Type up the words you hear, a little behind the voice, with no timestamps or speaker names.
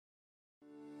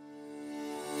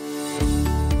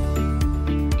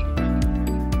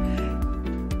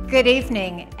Good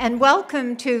evening, and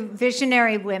welcome to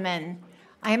Visionary Women.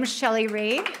 I'm Shelley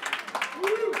Reed.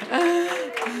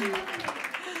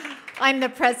 I'm the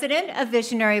president of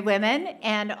Visionary Women,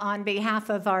 and on behalf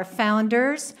of our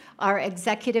founders, our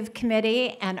executive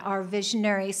committee, and our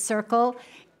visionary circle,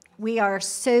 we are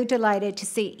so delighted to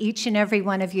see each and every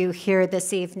one of you here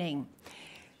this evening.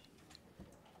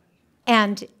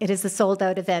 And it is a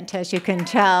sold-out event, as you can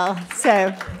tell.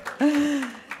 So,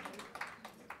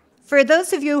 for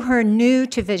those of you who are new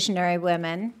to Visionary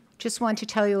Women, just want to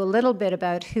tell you a little bit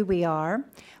about who we are.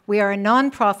 We are a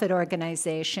nonprofit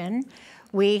organization.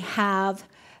 We have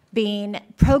been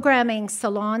programming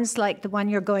salons like the one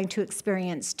you're going to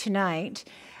experience tonight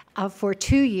for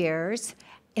 2 years,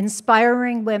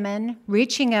 inspiring women,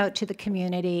 reaching out to the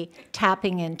community,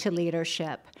 tapping into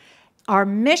leadership. Our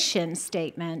mission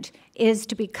statement is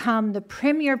to become the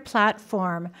premier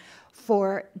platform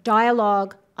for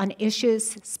dialogue on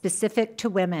issues specific to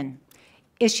women,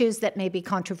 issues that may be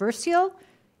controversial,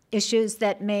 issues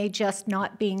that may just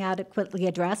not being adequately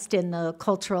addressed in the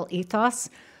cultural ethos,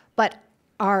 but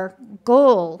our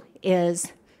goal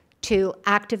is to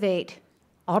activate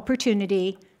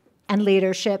opportunity and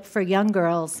leadership for young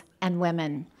girls and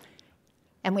women.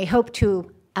 And we hope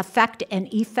to affect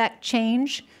and effect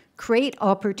change, create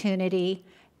opportunity,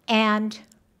 and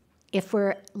if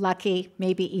we're lucky,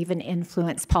 maybe even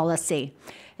influence policy.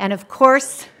 And of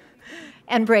course,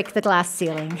 and break the glass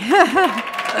ceiling.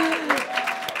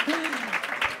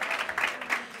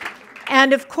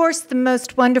 And of course, the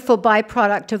most wonderful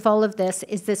byproduct of all of this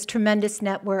is this tremendous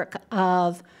network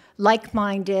of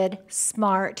like-minded,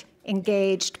 smart,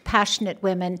 engaged, passionate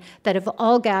women that have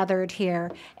all gathered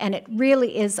here. And it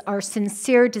really is our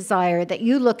sincere desire that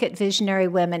you look at Visionary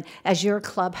Women as your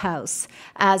clubhouse,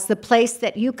 as the place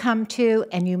that you come to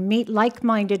and you meet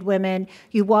like-minded women,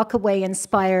 you walk away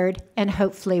inspired and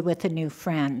hopefully with a new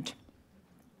friend.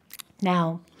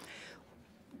 Now,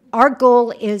 our goal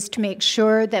is to make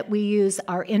sure that we use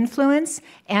our influence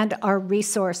and our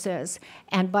resources.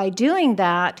 And by doing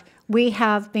that, we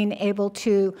have been able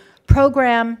to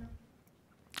program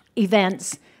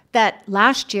events that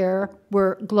last year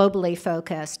were globally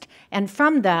focused. And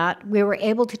from that, we were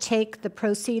able to take the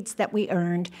proceeds that we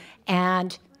earned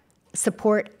and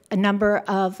support a number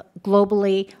of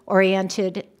globally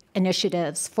oriented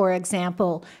initiatives. For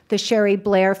example, the Sherry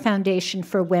Blair Foundation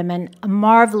for Women, a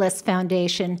marvelous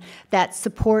foundation that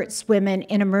supports women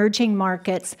in emerging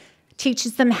markets,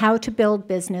 teaches them how to build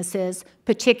businesses,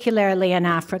 particularly in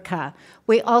Africa.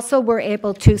 We also were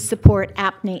able to support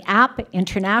APNI App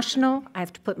International. I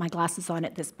have to put my glasses on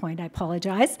at this point, I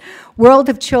apologize. World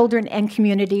of Children and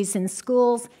Communities in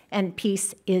Schools, and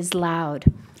Peace is Loud.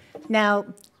 Now,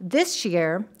 this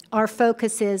year, our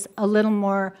focus is a little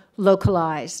more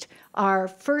localized. Our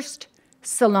first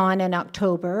salon in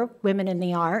October, Women in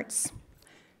the Arts,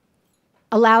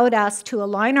 allowed us to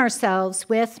align ourselves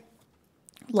with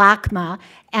LACMA,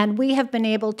 and we have been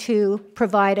able to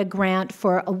provide a grant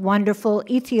for a wonderful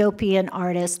Ethiopian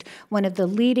artist, one of the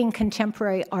leading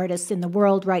contemporary artists in the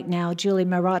world right now, Julie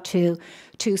Maratu,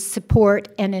 to support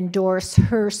and endorse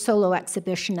her solo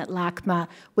exhibition at LACMA,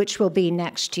 which will be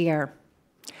next year.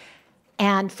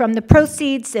 And from the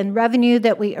proceeds and revenue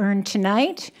that we earned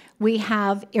tonight, we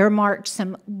have earmarked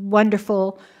some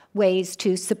wonderful ways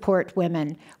to support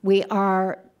women. We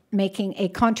are making a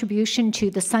contribution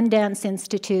to the Sundance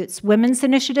Institute's Women's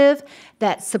Initiative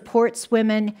that supports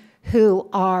women who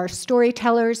are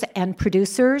storytellers and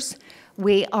producers.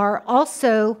 We are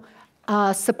also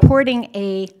supporting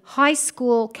a high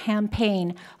school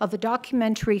campaign of a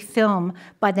documentary film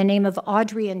by the name of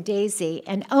Audrey and Daisy,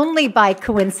 and only by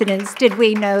coincidence did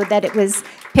we know that it was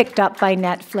picked up by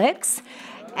Netflix.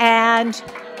 And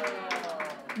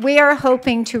we are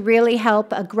hoping to really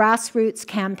help a grassroots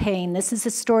campaign. This is a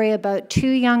story about 2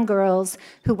 young girls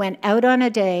who went out on a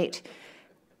date.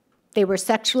 They were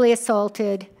sexually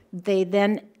assaulted. They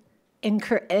then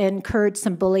incurred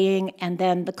some bullying, and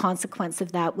then the consequence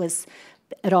of that was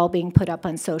it all being put up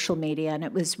on social media, and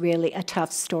it was really a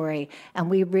tough story. And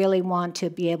we really want to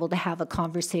be able to have a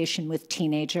conversation with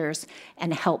teenagers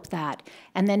and help that.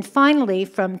 And then finally,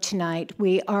 from tonight,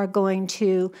 we are going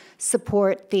to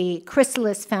support the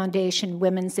Chrysalis Foundation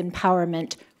Women's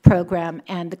Empowerment Program.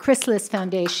 And the Chrysalis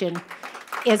Foundation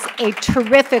is a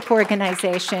terrific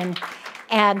organization,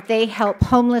 and they help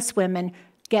homeless women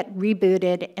get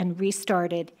rebooted and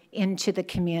restarted into the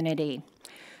community.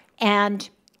 And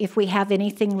if we have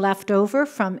anything left over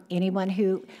from anyone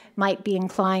who might be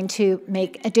inclined to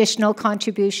make additional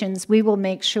contributions, we will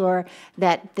make sure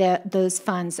that those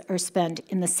funds are spent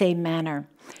in the same manner.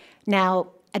 Now,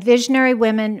 at Visionary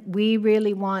Women, we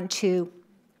really want to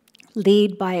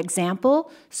lead by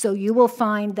example. So you will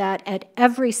find that at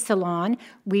every salon,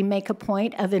 we make a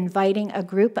point of inviting a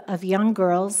group of young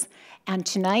girls. And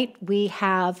tonight we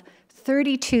have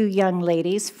 32 young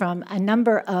ladies from a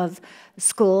number of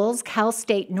schools, Cal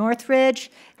State Northridge,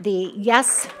 the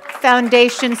Yes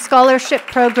Foundation Scholarship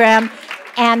Program,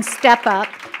 and Step Up.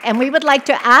 And we would like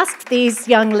to ask these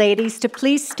young ladies to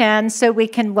please stand so we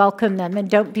can welcome them, and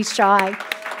don't be shy.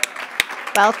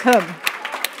 Welcome.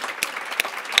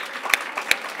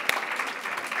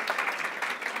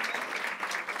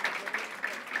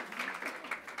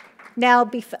 Now,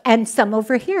 and some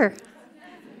over here.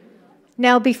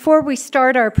 Now, before we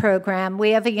start our program,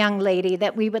 we have a young lady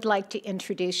that we would like to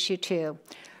introduce you to.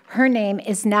 Her name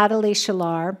is Natalie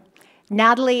Shalar.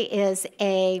 Natalie is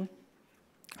a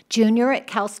junior at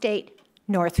Cal State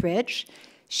Northridge.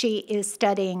 She is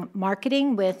studying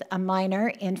marketing with a minor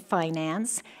in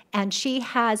finance, and she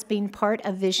has been part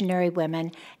of Visionary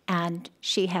Women, and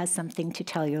she has something to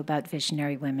tell you about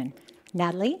Visionary Women.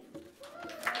 Natalie?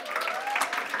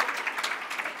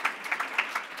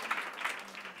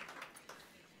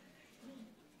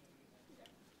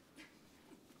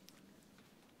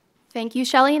 Thank you,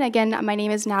 Shelley. And again, my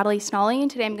name is Natalie Snolly,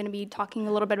 and today I'm going to be talking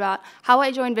a little bit about how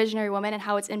I joined Visionary Women and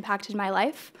how it's impacted my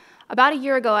life. About a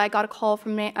year ago, I got a call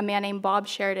from a man named Bob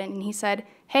Sheridan, and he said,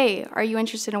 "Hey, are you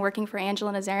interested in working for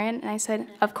Angela Nazarian?" And I said,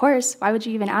 "Of course. Why would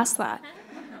you even ask that?"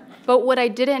 But what I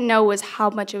didn't know was how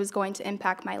much it was going to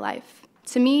impact my life.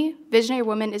 To me, Visionary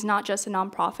Women is not just a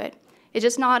nonprofit. It's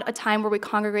just not a time where we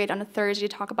congregate on a Thursday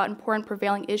to talk about important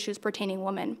prevailing issues pertaining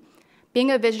women. Being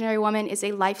a visionary woman is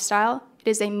a lifestyle, it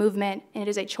is a movement, and it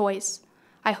is a choice.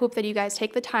 I hope that you guys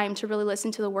take the time to really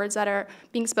listen to the words that are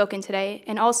being spoken today,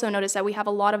 and also notice that we have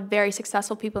a lot of very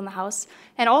successful people in the house,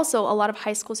 and also a lot of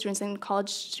high school students and college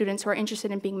students who are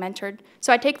interested in being mentored.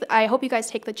 So I hope you guys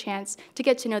take the chance to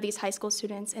get to know these high school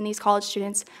students and these college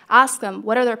students. Ask them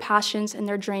what are their passions and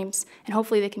their dreams, and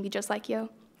hopefully they can be just like you.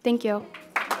 Thank you.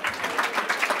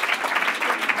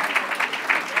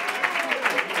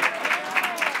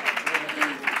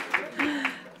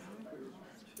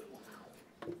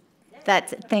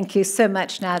 Thank you so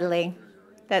much, Natalie.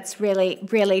 That's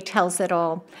really tells it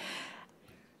all.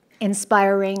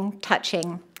 Inspiring,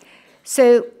 touching.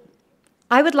 So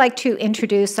I would like to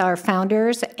introduce our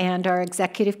founders and our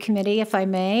executive committee, if I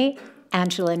may.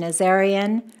 Angela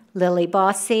Nazarian, Lily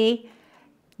Bossy,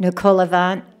 Nicole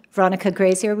Avant, Veronica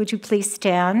Grazer. Would you please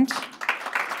stand?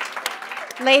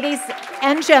 Ladies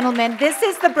and gentlemen, this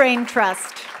is the Brain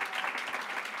Trust.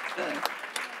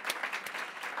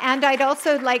 And I'd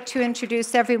also like to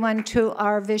introduce everyone to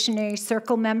our Visionary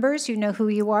Circle members. You know who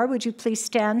you are. Would you please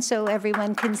stand so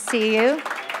everyone can see you?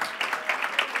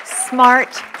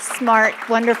 Smart,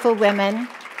 wonderful women.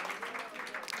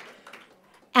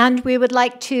 And we would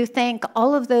like to thank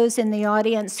all of those in the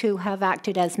audience who have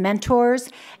acted as mentors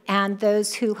and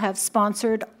those who have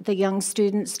sponsored the young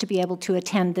students to be able to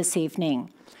attend this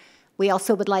evening. We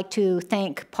also would like to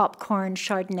thank Popcorn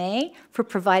Chardonnay for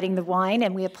providing the wine,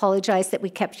 and we apologize that we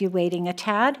kept you waiting a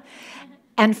tad.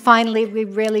 And finally, we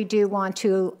really do want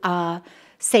to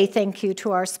say thank you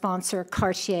to our sponsor,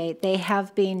 Cartier. They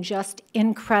have been just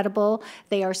incredible.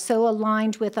 They are so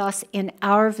aligned with us in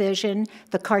our vision.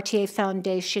 The Cartier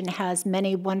Foundation has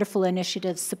many wonderful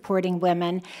initiatives supporting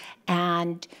women,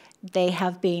 and they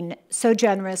have been so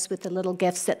generous with the little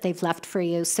gifts that they've left for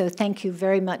you. So thank you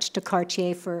very much to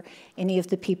Cartier for any of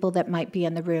the people that might be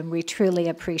in the room. We truly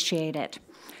appreciate it.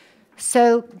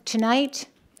 So tonight,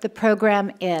 the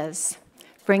program is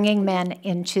bringing men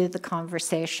into the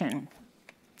conversation.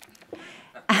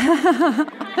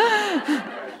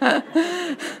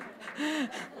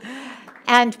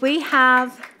 And we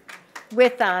have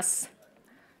with us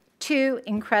two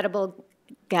incredible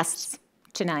guests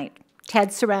tonight. Ted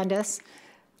Sarandos,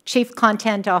 Chief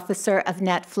Content Officer of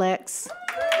Netflix.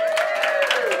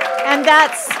 And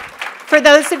that's, for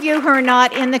those of you who are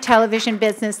not in the television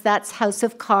business, that's House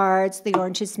of Cards, The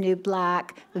Orange is the New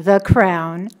Black, The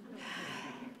Crown.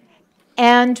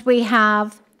 And we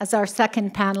have, as our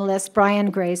second panelist,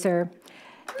 Brian Grazer,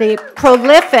 the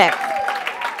prolific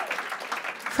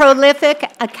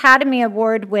Academy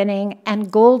Award-winning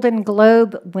and Golden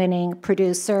Globe-winning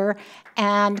producer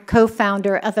and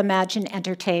co-founder of Imagine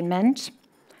Entertainment.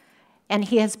 And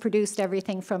he has produced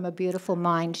everything from A Beautiful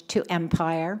Mind to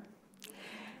Empire.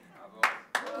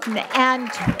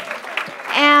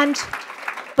 And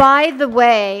by the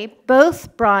way,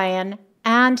 both Brian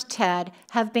and Ted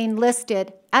have been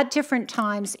listed at different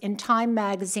times in Time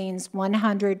Magazine's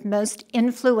 100 Most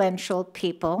Influential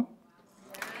People.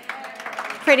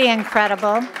 Pretty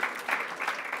incredible.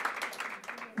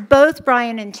 Both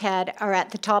Brian and Ted are at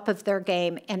the top of their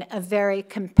game in a very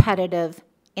competitive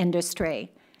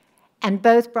industry. And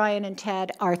both Brian and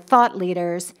Ted are thought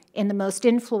leaders in the most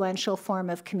influential form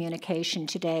of communication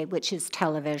today, which is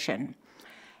television.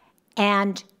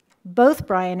 And both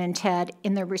Brian and Ted,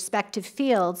 in their respective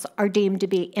fields, are deemed to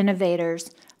be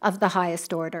innovators of the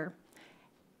highest order.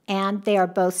 And they are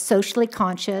both socially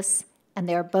conscious, and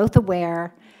they are both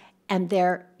aware, and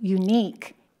they're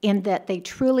unique in that they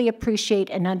truly appreciate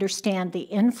and understand the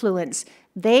influence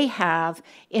they have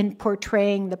in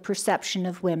portraying the perception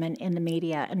of women in the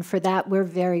media. And for that, we're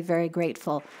very, very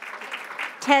grateful.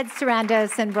 Ted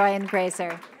Sarandos and Brian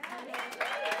Grazer.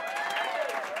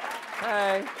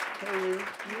 Hi. How are you?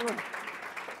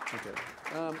 Okay.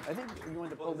 I think you want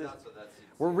to pull this.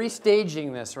 We're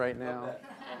restaging this right now.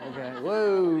 Okay.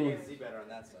 Whoa.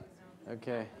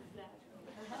 Okay.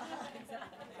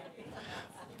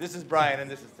 This is Brian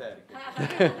and this is Ted.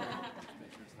 Am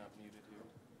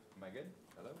I good?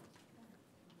 Hello?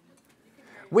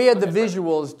 We had the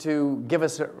visuals to give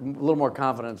us a little more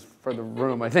confidence for the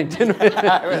room, I think, didn't we?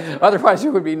 Otherwise,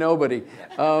 it would be nobody.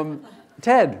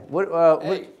 Ted,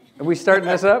 Hey. are we starting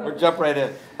this up? We're jump right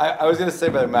in. I was going to say,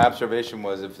 but my observation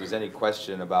was, if there's any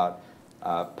question about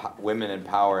women in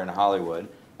power in Hollywood,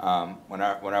 when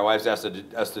our wives asked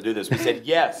us to do this, we said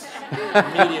yes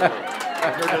immediately.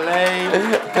 No delay.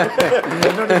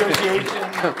 No negotiation.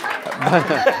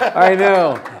 I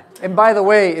know. And by the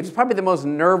way, it's probably the most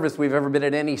nervous we've ever been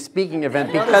at any speaking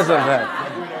event because of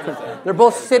that. They're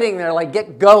both sitting there like,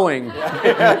 get going,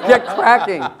 get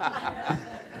cracking.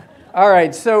 All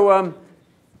right, so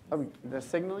the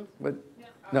signaling? But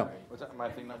no. What's that? My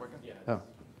thing not working? Yeah. Oh.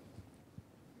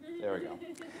 There we go.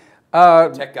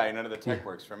 Tech guy, none of the tech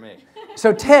works for me.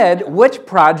 So Ted, which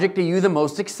project are you the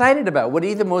most excited about? What are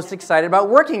you the most excited about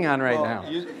working on right now?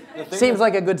 Seems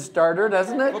like a good starter,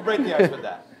 doesn't it? We'll break the ice with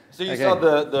that. So you saw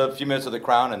the few minutes of The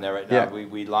Crown in there right now. Yeah.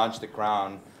 We launched The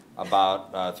Crown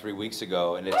about 3 weeks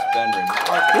ago, and it's been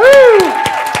remarkable.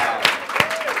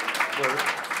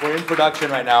 We're in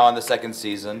production right now on the second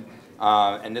season,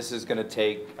 and this is going to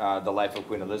take the life of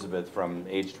Queen Elizabeth from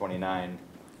age 29,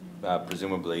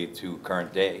 presumably, to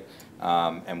current day.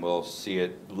 And we'll see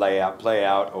it play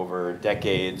out over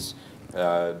decades,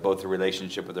 both the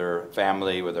relationship with her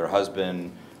family, with her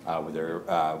husband,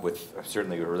 with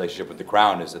certainly her relationship with the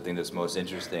Crown is the thing that's most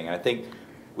interesting. And I think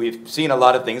we've seen a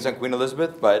lot of things on Queen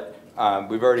Elizabeth, but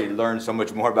we've already learned so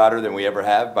much more about her than we ever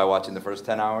have by watching the first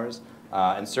 10 hours.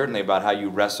 And certainly about how you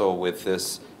wrestle with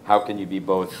this, how can you be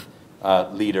both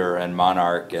leader and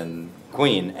monarch and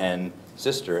queen and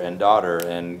sister and daughter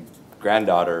and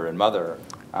granddaughter and mother.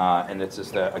 And it's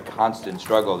just a constant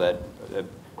struggle that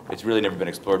it's really never been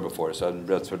explored before. So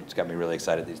that's what's got me really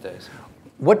excited these days.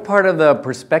 What part of the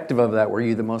perspective of that were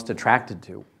you the most attracted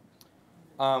to?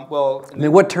 Well, I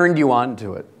mean, what turned you on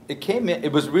to it?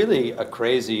 It was really a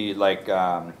crazy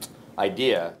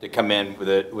idea to come in with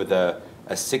a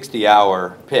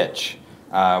 60-hour pitch.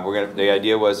 The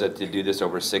idea was that to do this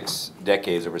over 6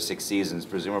 decades, over 6 seasons,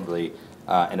 presumably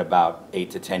in about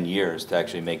 8 to 10 years to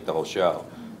actually make the whole show.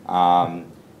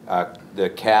 The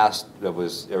cast that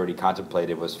was already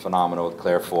contemplated was phenomenal, with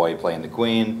Claire Foy playing the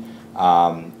Queen,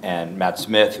 and Matt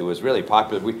Smith, who was really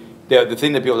popular. The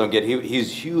thing that people don't get,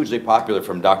 he's hugely popular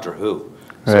from Doctor Who.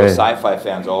 So right. Sci-fi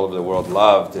fans all over the world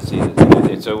love to see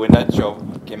it. So when that show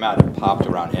came out, it popped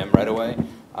around him right away.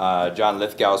 John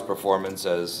Lithgow's performance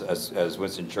as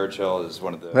Winston Churchill is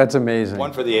one of the... That's amazing.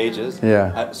 One for the ages.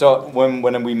 Yeah. So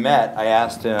when we met, I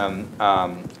asked him,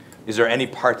 is there any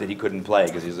part that he couldn't play?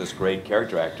 Because he's this great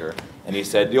character actor. And he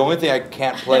said, the only thing I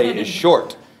can't play is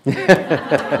short. And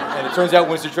it turns out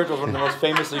Winston Churchill is one of the most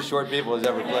famously short people he's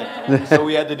ever played. So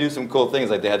we had to do some cool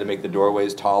things, like they had to make the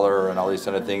doorways taller and all these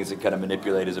kind of things that kind of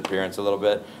manipulate his appearance a little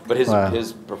bit. But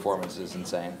his performance is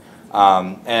insane.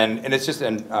 And it's just,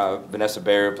 Vanessa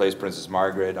Bayer plays Princess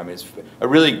Margaret. I mean, it's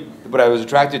what I was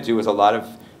attracted to was a lot of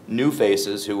new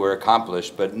faces who were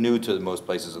accomplished, but new to most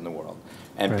places in the world.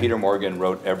 And right. Peter Morgan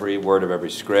wrote every word of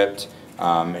every script.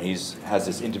 He has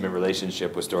this intimate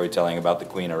relationship with storytelling about the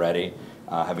Queen already,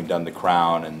 having done The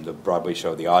Crown and the Broadway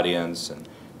show The Audience. And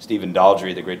Stephen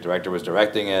Daldry, the great director, was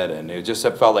directing it. And it just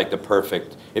felt like the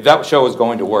perfect, if that show was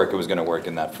going to work, it was going to work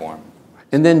in that form.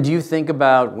 And then do you think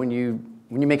about, when you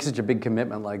make such a big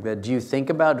commitment like that, do you think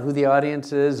about who the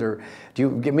audience is? Or I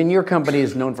mean, your company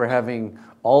is known for having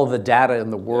all of the data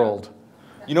in the world.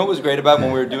 You know what was great about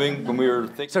when we were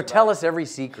thinking. So tell us every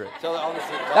secret. Tell all the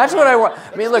secrets. That's what I want.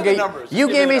 I mean, look, Numbers. you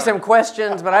gave me some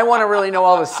questions, but I want to really know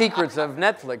all the secrets of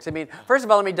Netflix. I mean, first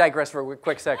of all, let me digress for a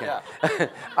quick second. Yeah.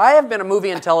 I have been a movie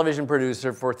and television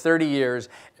producer for 30 years,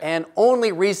 and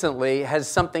only recently has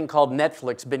something called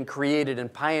Netflix been created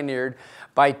and pioneered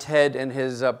by Ted and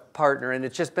his partner, and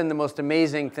it's just been the most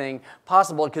amazing thing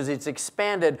possible because it's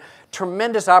expanded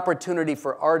tremendous opportunity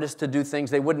for artists to do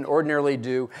things they wouldn't ordinarily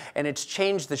do, and it's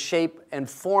changed the shape and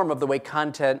form of the way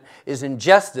content is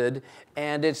ingested,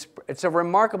 and it's a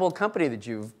remarkable company that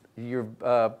you've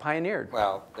pioneered.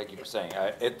 Well, thank you for saying.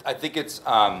 I think it's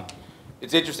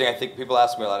interesting. I think people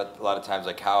ask me a lot of times,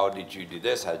 like, how did you do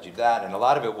this? How did you do that? And a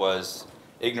lot of it was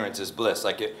ignorance is bliss.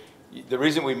 Like the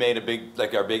reason we made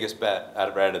our biggest bet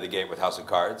right out of the gate with House of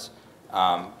Cards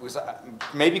was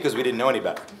maybe because we didn't know any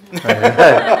better.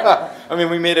 I mean,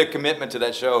 we made a commitment to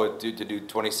that show to do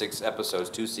 26 episodes,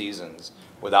 2 seasons,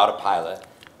 without a pilot,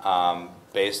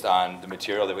 based on the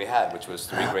material that we had, which was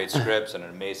 3 great scripts and an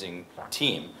amazing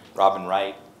team. Robin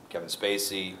Wright, Kevin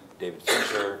Spacey, David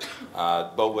Fincher,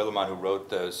 Bo Willimon, who wrote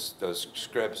those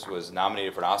scripts, was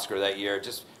nominated for an Oscar that year. It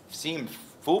just seemed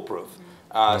foolproof.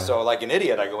 So like an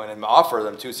idiot, I go in and offer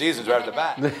them 2 seasons right off the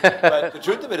bat. But the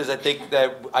truth of it is, I think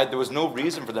that there was no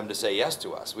reason for them to say yes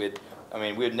to us. We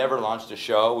had never launched a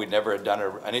show. We'd never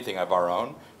done anything of our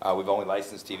own. We've only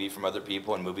licensed TV from other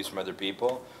people and movies from other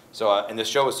people. So, and the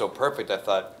show was so perfect, I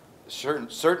thought,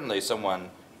 certainly someone,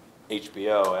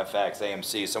 HBO, FX,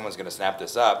 AMC, someone's going to snap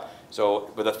this up.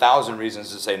 So with 1,000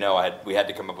 reasons to say no, we had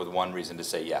to come up with one reason to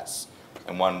say yes.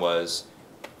 And one was,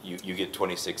 you get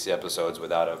 26 episodes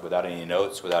without any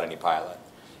notes, without any pilot,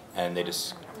 and that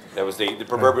was the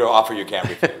proverbial offer you can't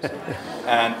refuse.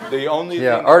 And the only thing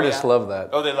artists love that.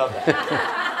 Oh, they love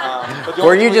that.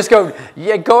 Or you just go,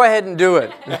 yeah, go ahead and do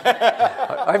it.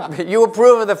 You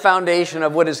approve of the foundation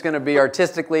of what it's going to be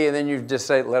artistically, and then you just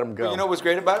say, let them go. But you know what was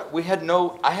great about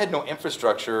it? I had no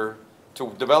infrastructure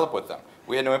to develop with them.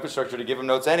 We had no infrastructure to give them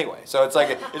notes anyway. So it's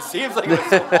like it seems like it was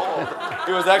so bold.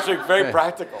 It was actually very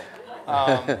practical.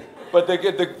 But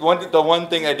the one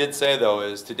thing I did say, though,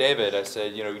 is to David, I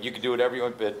said, you can do whatever you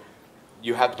want, but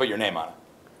you have to put your name on it.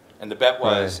 And the bet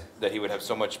was that he would have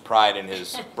so much pride in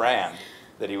his brand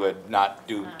that he would not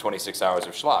do 26 hours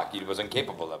of schlock. He was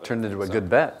incapable of it. Turned into a good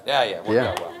bet. Yeah, worked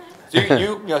out well. So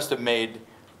you must have made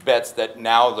bets that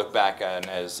now look back on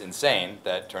as insane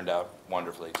that turned out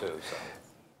wonderfully, too. So.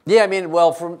 Yeah, I mean,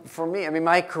 well, for me, I mean,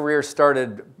 my career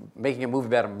started making a movie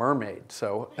about a mermaid,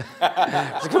 so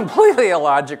it's completely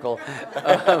illogical.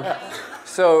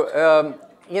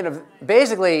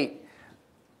 Basically,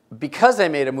 because I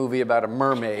made a movie about a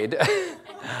mermaid,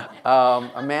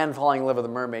 a man falling in love with a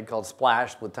mermaid called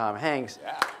Splash with Tom Hanks.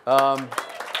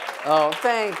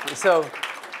 Thanks. So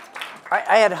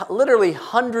I had literally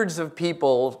hundreds of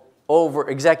people,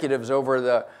 executives over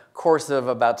the course of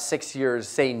about 6 years,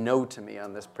 say no to me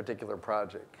on this particular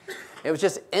project. It was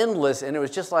just endless, and it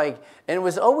was just like, and it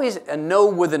was always a no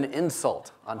with an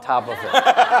insult on top of it.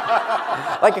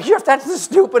 Like, that's the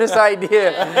stupidest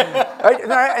idea.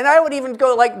 And I would even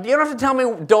go like, you don't have to tell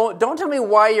me, don't tell me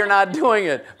why you're not doing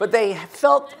it. But they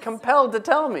felt compelled to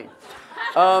tell me.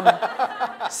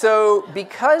 So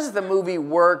because the movie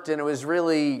worked and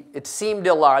it seemed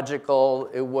illogical,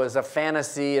 it was a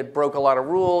fantasy, it broke a lot of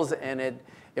rules, and it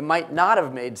might not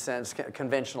have made sense,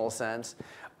 conventional sense.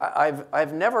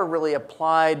 I've never really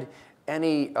applied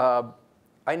any,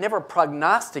 I never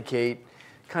prognosticate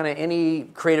kind of any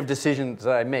creative decisions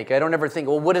that I make. I don't ever think,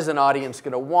 well, what is an audience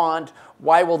going to want?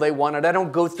 Why will they want it? I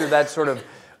don't go through that sort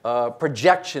of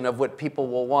projection of what people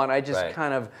will want. I just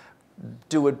kind of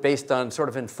do it based on sort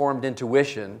of informed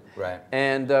intuition. Right.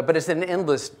 And, but it's an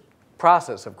endless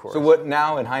process, of course. So what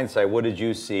now, in hindsight, what did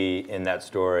you see in that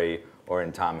story or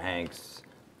in Tom Hanks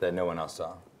that no one else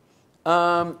saw?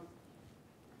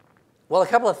 Well, a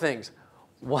couple of things.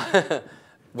 That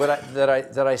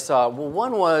I saw. Well,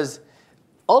 one was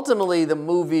ultimately the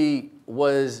movie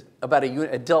was about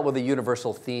it dealt with a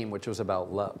universal theme, which was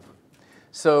about love.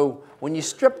 So when you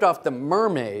stripped off the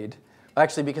mermaid,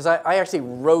 actually, because I actually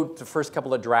wrote the first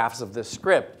couple of drafts of this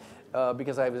script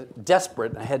because I was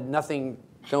desperate. I had nothing.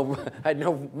 I had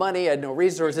no money, I had no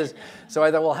resources, so I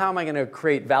thought, well, how am I going to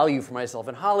create value for myself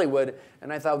in Hollywood?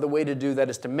 And I thought the way to do that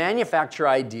is to manufacture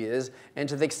ideas, and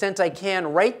to the extent I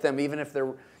can, write them, even if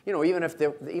they're, even if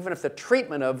the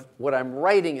treatment of what I'm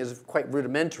writing is quite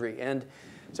rudimentary. And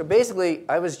so basically,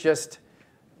 I was just,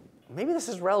 maybe this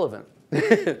is relevant.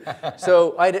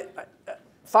 So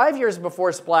 5 years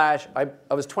before Splash,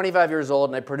 I was 25 years old,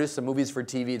 and I produced some movies for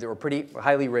TV that were pretty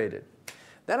highly rated.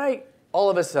 Then I all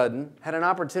of a sudden had an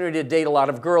opportunity to date a lot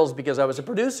of girls because I was a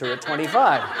producer at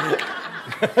 25.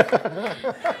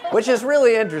 Which is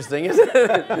really interesting, isn't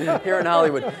it, here in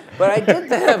Hollywood. But I did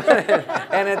them,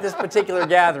 and at this particular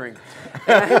gathering.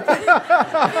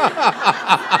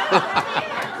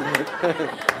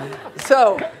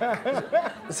 So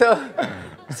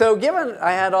given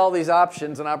I had all these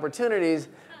options and opportunities,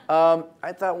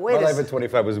 I thought, wait My a life at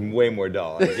 25 was way more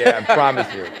dull. Yeah, I promise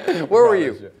you. Where were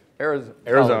you?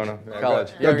 Arizona.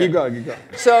 College. Yeah, keep going, keep going.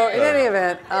 So in any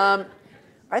event,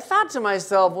 I thought to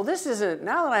myself, well, this isn't,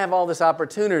 now that I have all this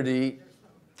opportunity,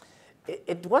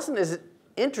 it wasn't as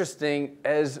interesting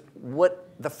as what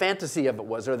the fantasy of it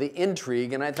was, or the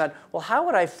intrigue. And I thought, well, how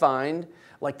would I find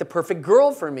like the perfect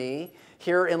girl for me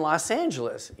here in Los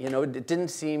Angeles? You know, it didn't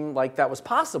seem like that was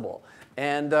possible.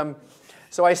 And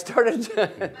so I started,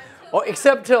 well,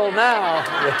 except till now,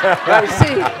 I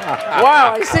see,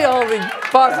 wow, I see all the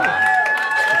positive.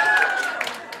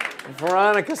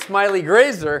 Veronica Smiley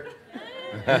Grazer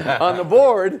on the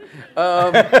board.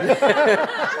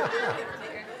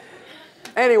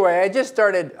 Anyway,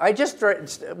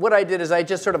 what I did is I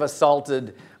just sort of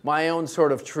assaulted my own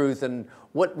sort of truth and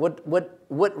what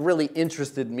really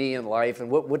interested me in life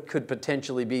and what could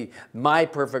potentially be my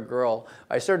perfect girl.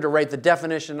 I started to write the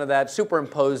definition of that,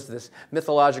 superimposed this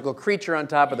mythological creature on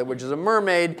top of it, which is a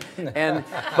mermaid,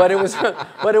 but it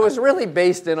was really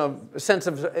based in a sense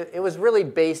of, it was really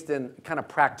based in kind of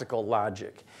practical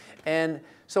logic. And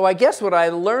so I guess what I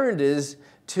learned is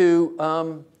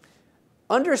to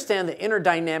understand the inner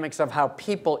dynamics of how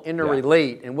people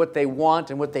interrelate and what they want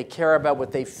and what they care about,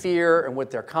 what they fear and what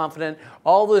they're confident.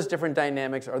 All those different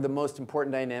dynamics are the most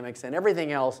important dynamics, and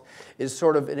everything else is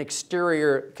sort of an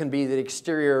exterior, can be the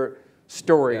exterior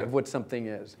story of what something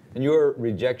is. And your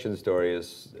rejection story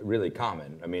is really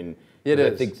common. I mean,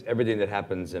 I think everything that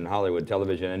happens in Hollywood,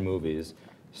 television and movies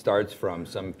starts from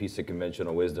some piece of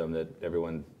conventional wisdom that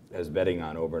everyone is betting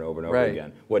on over and over and over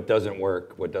again. What doesn't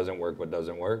work, what doesn't work, what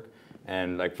doesn't work.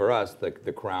 And like for us, the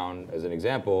Crown, as an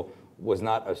example, was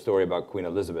not a story about Queen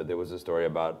Elizabeth. It was a story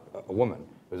about a woman.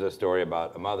 It was a story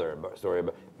about a mother, a story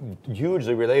about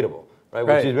hugely relatable, right?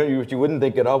 Which you wouldn't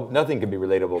think at all. Nothing could be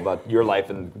relatable about your life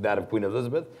and that of Queen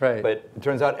Elizabeth. Right. But it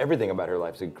turns out everything about her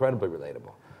life is incredibly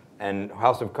relatable. And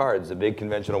House of Cards, the big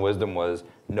conventional wisdom was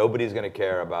nobody's going to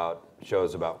care about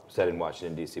shows set in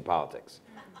Washington D.C. politics.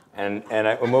 And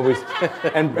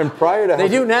prior to they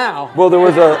do now. Well, there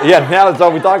was now that's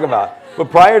all we talk about.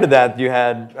 But prior to that, you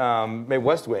had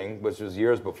West Wing, which was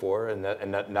years before, and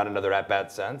not another at-bat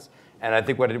sense. And I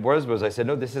think what it was I said,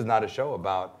 no, this is not a show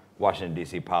about Washington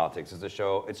D.C. politics. It's a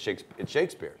show. It's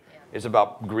Shakespeare. Yeah. It's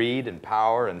about greed and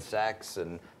power and sex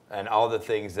and all the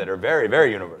things that are very,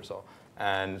 very universal.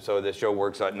 And so the show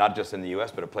works out not just in the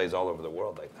U.S., but it plays all over the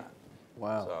world like that.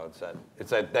 Wow. So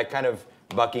it's that kind of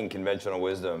bucking conventional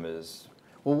wisdom is.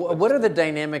 Well, what are the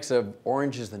dynamics of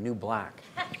Orange is the New Black?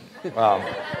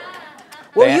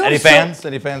 Any fans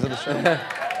of the show?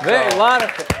 A lot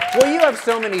of. Well, you have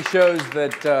so many shows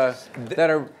that are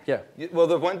Well,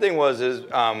 the one thing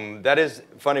that is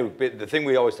funny. The thing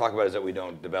we always talk about is that we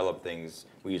don't develop things.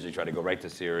 We usually try to go right to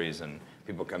series and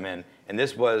people come in. And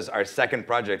this was our second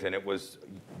project, and it was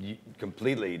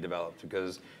completely developed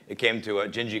because it came to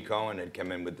Gingy Cohen had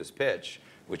come in with this pitch,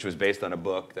 which was based on a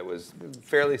book that was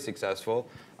fairly successful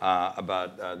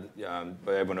about.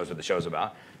 Everyone knows what the show's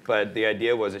about. But the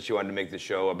idea was that she wanted to make the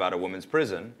show about a women's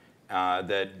prison.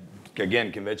 That,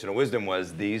 again, conventional wisdom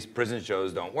was these prison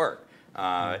shows don't work.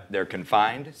 They're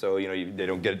confined, so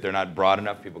they're not broad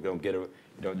enough. People don't get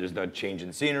there's no change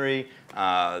in scenery.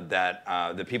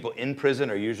 The people in prison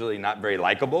are usually not very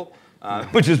likable,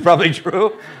 which is probably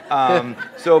true.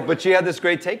 But she had this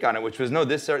great take on it, which was no,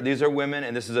 these are women,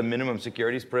 and this is a minimum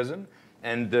securities prison,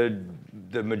 and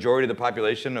the majority of the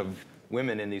population of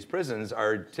women in these prisons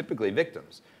are typically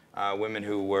victims. Women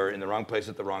who were in the wrong place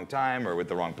at the wrong time or with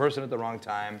the wrong person at the wrong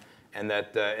time, and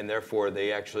therefore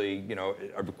they actually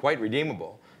are quite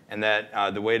redeemable. And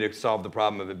that the way to solve the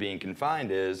problem of it being confined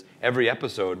is every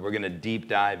episode we're going to deep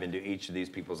dive into each of these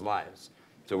people's lives.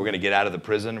 So we're going to get out of the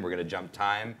prison, we're going to jump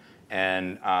time,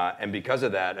 and because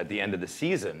of that, at the end of the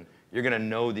season, you're going to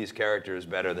know these characters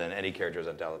better than any characters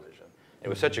on television. It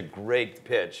was such a great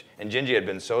pitch, and Gingy had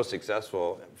been so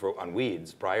successful on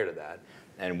Weeds prior to that,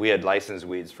 and we had licensed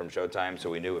Weeds from Showtime, so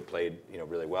we knew it played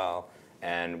really well,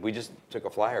 and we just took a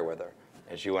flyer with her,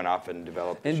 and she went off and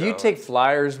developed the show. And do you take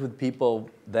flyers with people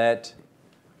that?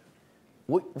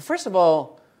 First of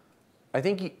all, I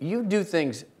think you do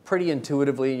things pretty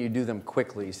intuitively, and you do them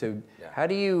quickly. So how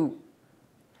do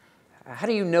how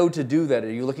do you know to do that?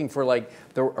 Are you looking for like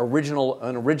an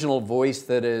original voice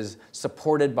that is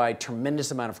supported by a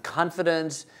tremendous amount of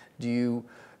confidence? Do you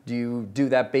do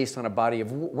that based on a body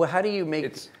of, how do you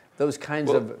make those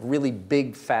kinds of really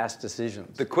big, fast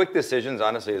decisions? The quick decisions,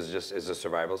 honestly, is a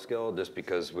survival skill, just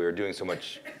because we were doing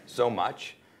so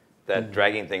much that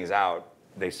dragging things out,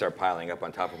 they start piling up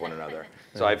on top of one another.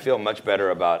 So I feel much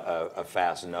better about a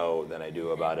fast no than I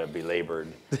do about a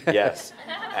belabored yes.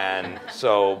 And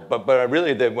so, but I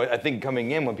really, I think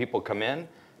coming in, when people come in,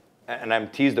 and I'm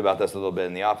teased about this a little bit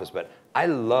in the office, but I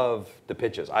love the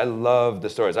pitches. I love the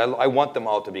stories. I want them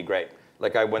all to be great.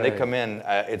 Like when they come in,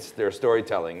 it's their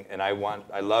storytelling, and I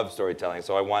love storytelling.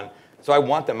 So I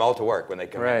want them all to work when they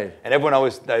come in. And everyone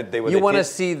always, you want to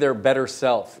see their better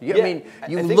self. I mean,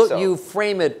 you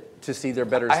frame it to see their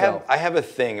better self. I have a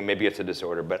thing, and maybe it's a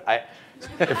disorder, but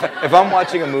if I'm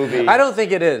watching a movie, I don't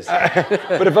think it is.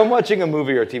 But if I'm watching a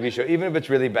movie or a TV show, even if it's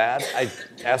really bad, I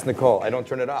ask Nicole. I don't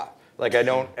turn it off. Like I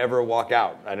don't ever walk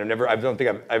out. I've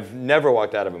never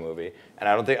walked out of a movie, and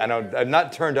I've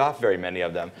not turned off very many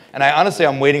of them. And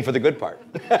I'm waiting for the good part.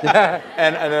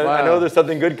 and I know there's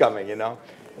something good coming, you know.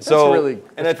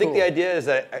 I think the idea is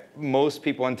that most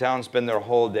people in town spend their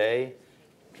whole day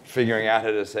figuring out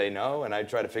how to say no, and I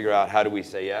try to figure out how do we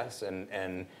say yes, and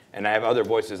I have other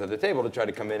voices at the table to try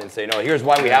to come in and say no. Here's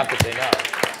why we have to say no.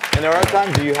 And there are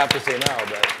times where you have to say no,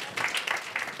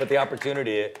 but the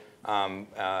opportunity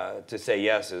to say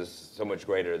yes is so much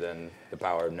greater than the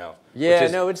power of no. Yeah,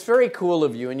 no, it's very cool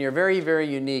of you, and you're very, very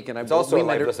unique. And it's also a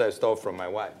life lesson I stole from my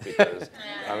wife,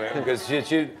 because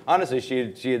she honestly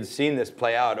she had seen this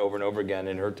play out over and over again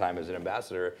in her time as an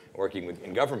ambassador working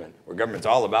in government, where government's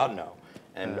all about no.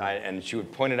 And she would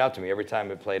point it out to me every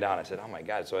time it played out. I said, oh my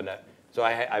God. So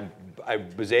I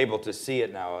was able to see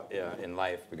it now in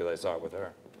life because I saw it with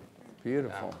her.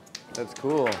 Beautiful. Yeah. That's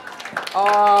cool.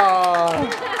 Oh.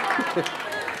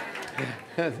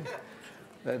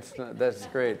 That's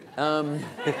great.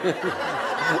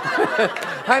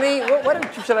 Honey,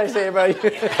 what should I say about you?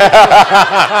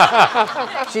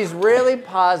 She's really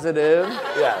positive.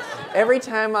 Yes. Every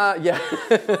time, yeah.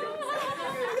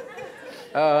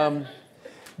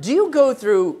 Do you go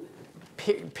through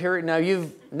period now?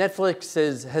 Netflix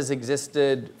has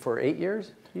existed for 8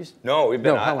 years. No, we've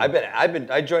been. I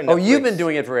joined. Netflix. Oh, you've been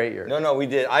doing it for 8 years. No, we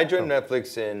did. I joined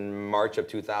Netflix in March of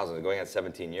 2000, going on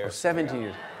 17 years. 17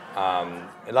 years. A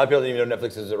lot of people didn't even know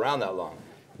Netflix was around that long.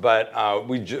 But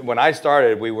when I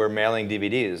started, we were mailing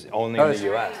DVDs only in the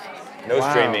U.S. No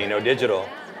streaming, no digital,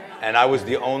 and I was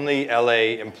the only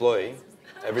LA employee.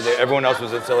 Everyone else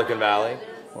was in Silicon Valley.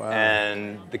 Wow.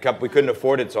 And we couldn't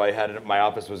afford it, so my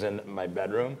office was in my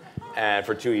bedroom, and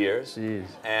for 2 years. Jeez.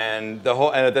 And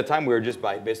at the time we were just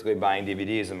basically buying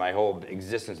DVDs, and my whole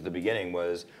existence at the beginning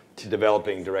was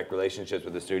developing direct relationships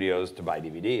with the studios to buy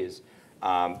DVDs.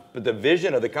 But the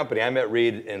vision of the company, I met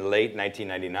Reed in late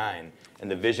 1999,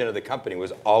 and the vision of the company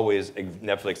was always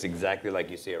Netflix, exactly like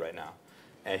you see it right now.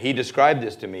 And he described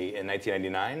this to me in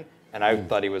 1999, and I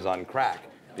thought he was on crack,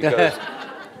 because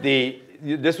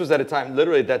this was at a time,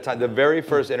 literally at that time, the very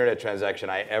first internet transaction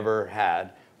I ever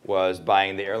had was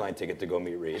buying the airline ticket to go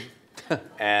meet Reed.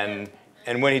 and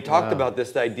when he talked about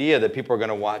this idea that people are going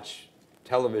to watch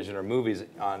television or movies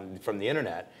from the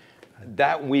internet,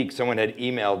 that week someone had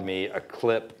emailed me a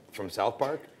clip from South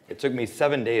Park. It took me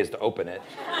 7 days to open it.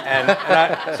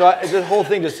 So the whole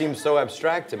thing just seemed so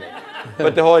abstract to me.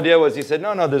 But the whole idea was, he said,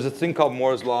 no, there's a thing called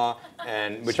Moore's Law,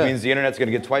 which means the internet's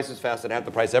going to get twice as fast at half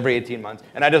the price every 18 months.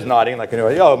 And I just nodding like,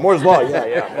 oh, Moore's Law,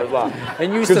 yeah, Moore's Law.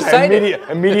 And you used to cite it.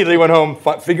 Immediately went home,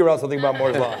 figure out something about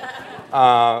Moore's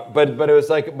Law. But it was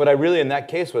like, but I really, in that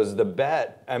case, was the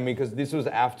bet. I mean, because this was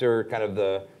after kind of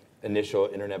the initial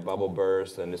internet bubble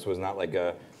burst, and this was not like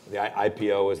the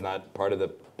IPO was not part of the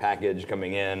package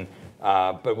coming in.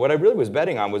 But what I really was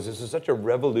betting on was this is such a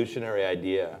revolutionary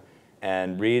idea,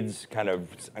 and Reed's kind of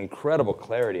incredible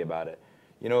clarity about it.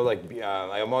 You know, like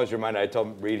I'm always reminded, I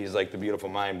told Reed he's like the beautiful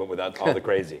mind, but without all the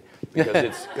crazy.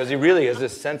 Because he really has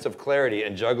this sense of clarity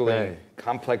and juggling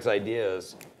complex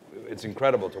ideas. It's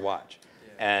incredible to watch.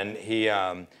 And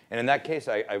and in that case,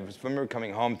 I remember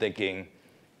coming home thinking,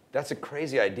 that's a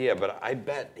crazy idea, but I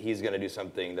bet he's going to do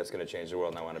something that's going to change the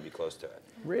world, and I want to be close to it.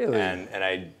 Really? And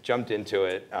I jumped into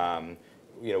it,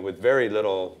 with very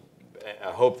little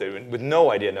hope, with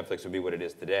no idea Netflix would be what it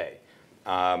is today.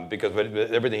 Because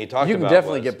everything he talked about, you can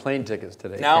definitely get plane tickets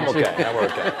today. Now I'm okay. Now we're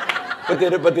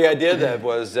okay. But the idea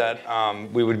was that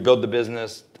we would build the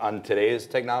business on today's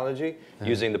technology,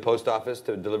 using the post office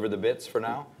to deliver the bits for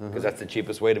now, because that's the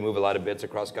cheapest way to move a lot of bits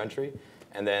across country.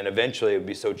 And then eventually it would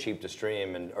be so cheap to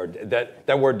stream, or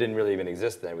that word didn't really even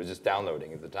exist then. It was just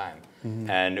downloading at the time.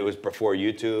 And it was before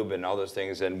YouTube and all those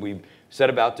things. And we set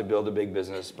about to build a big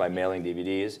business by mailing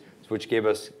DVDs, which gave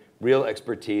us real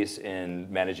expertise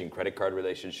in managing credit card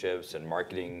relationships and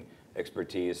marketing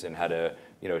expertise and how to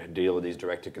deal with these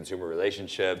direct-to-consumer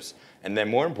relationships. And then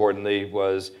more importantly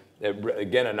was,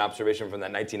 again, an observation from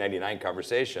that 1999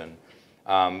 conversation.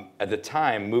 At the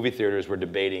time, movie theaters were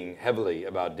debating heavily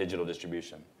about digital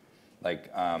distribution, like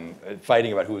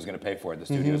fighting about who was going to pay for it, the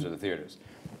studios or the theaters.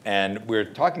 And we were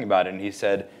talking about it, and he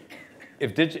said,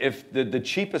 if the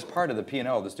cheapest part of the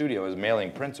P&L of the studio is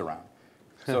mailing prints around.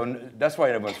 So that's why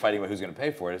everyone's fighting about who's going to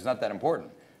pay for it. It's not that important.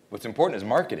 What's important is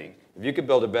marketing. If you could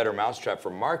build a better mousetrap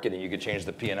for marketing, you could change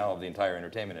the P&L of the entire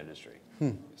entertainment industry.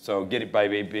 So by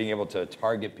being able to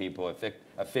target people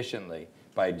efficiently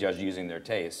by just using their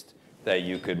taste, that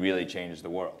you could really change the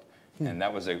world. And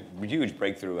that was a huge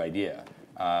breakthrough idea.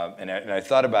 And I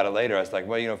thought about it later. I was like,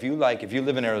 well, if you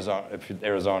live in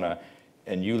Arizona,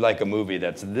 and you like a movie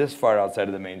that's this far outside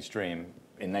of the mainstream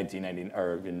in 1990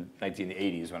 or in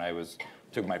 1980s when I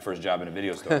took my first job in a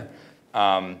video store,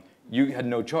 you had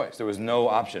no choice. There was no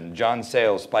option. John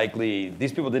Sayles, Spike Lee,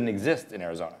 these people didn't exist in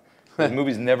Arizona. Those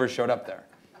movies never showed up there.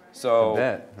 So,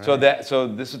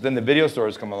 then the video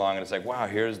stores come along and it's like, wow,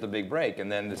 here's the big break. And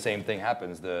then the same thing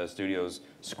happens. The studios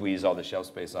squeeze all the shelf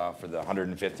space off for the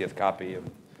 150th copy of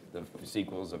the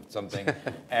sequels of something.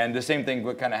 And the same thing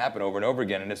would kind of happen over and over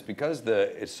again. And it's because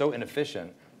it's so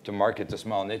inefficient to market to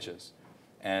small niches.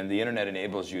 And the internet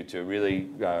enables you to really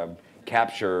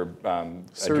capture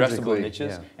addressable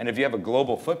niches. Yeah. And if you have a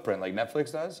global footprint like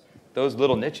Netflix does, those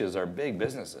little niches are big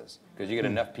businesses because you get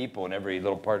enough people in every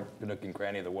little nook and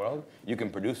cranny of the world, you can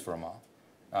produce for them all.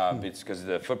 It's because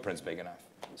the footprint's big enough.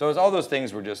 So it's all those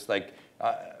things were just like,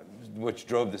 which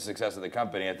drove the success of the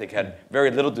company. I think had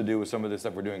very little to do with some of the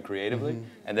stuff we're doing creatively.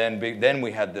 And then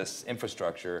we had this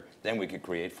infrastructure, then we could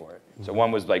create for it. So one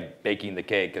was like baking the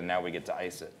cake, and now we get to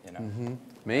ice it.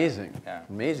 Amazing,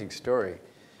 amazing story.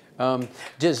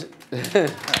 Just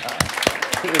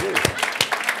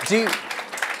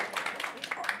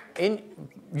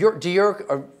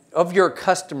of your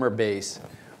customer base,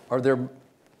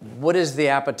 what is the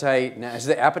appetite now? Is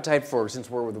the appetite for,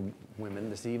 since we're with women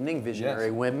this evening,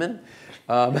 visionary women,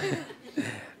 is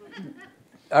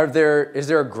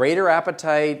there a greater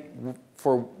appetite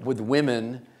with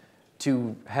women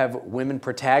to have women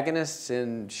protagonists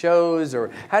in shows, or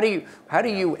how do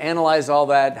you analyze all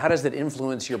that? How does it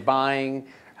influence your buying?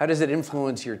 How does it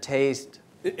influence your taste?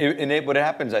 What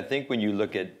happens, I think, when you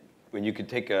could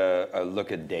take a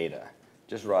look at data,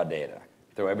 just raw data,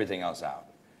 throw everything else out,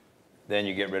 then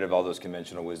you get rid of all those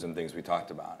conventional wisdom things we talked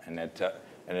about,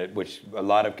 which a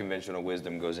lot of conventional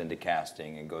wisdom goes into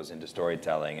casting and goes into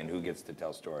storytelling and who gets to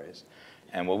tell stories.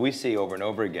 And what we see over and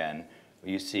over again,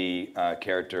 you see a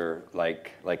character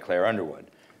like Claire Underwood,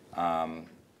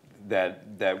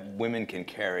 that women can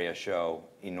carry a show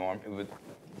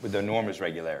with enormous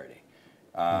regularity.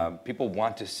 People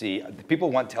want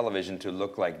television to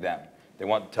look like them. They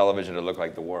want television to look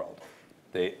like the world.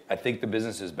 I think the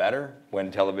business is better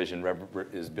when television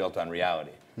is built on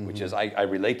reality, which is I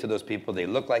relate to those people. They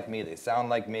look like me. They sound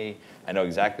like me. I know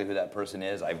exactly who that person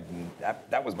is.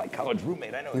 That was my college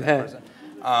roommate. I know that person.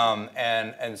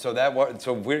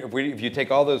 If you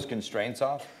take all those constraints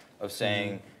off of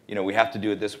saying, we have to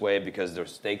do it this way because their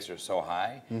stakes are so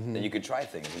high, then you could try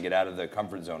things and get out of the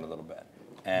comfort zone a little bit.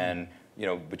 And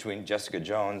between Jessica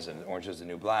Jones and Orange is the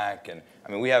New Black, and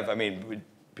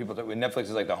people Netflix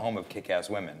is like the home of kick-ass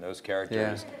women. Those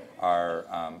characters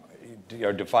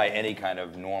defy any kind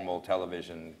of normal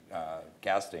television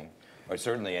casting, or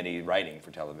certainly any writing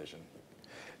for television.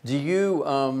 Do you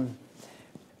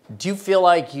feel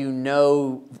like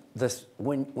this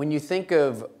when you think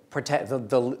of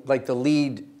the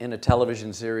lead in a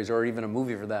television series or even a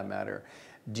movie for that matter?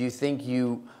 Do you think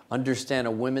you understand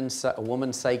a woman's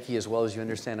psyche as well as you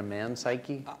understand a man's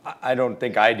psyche? I don't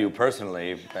think I do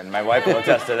personally, and my wife will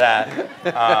attest to that.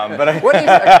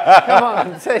 Come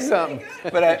on, say something.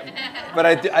 But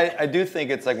I do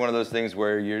think it's like one of those things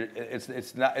where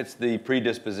it's the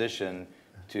predisposition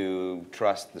to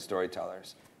trust the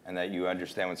storytellers, and that you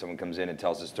understand when someone comes in and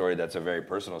tells a story that's a very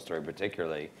personal story,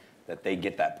 particularly, that they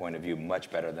get that point of view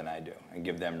much better than I do, and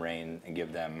give them rein and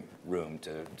give them room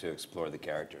to explore the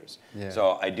characters. Yeah.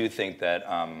 So I do think that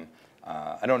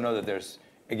I don't know that there's,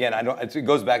 again, it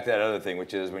goes back to that other thing,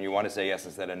 which is when you want to say yes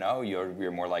instead of no,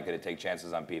 you're more likely to take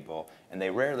chances on people, and they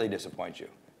rarely disappoint you.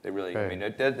 They really, right. I mean,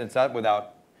 it's not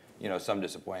without some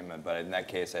disappointment, but in that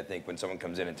case, I think when someone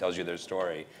comes in and tells you their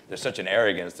story, there's such an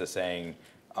arrogance to saying,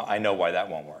 I know why that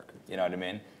won't work. You know what I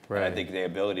mean? And I think the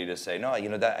ability to say, no,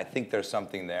 that I think there's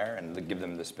something there, and to give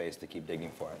them the space to keep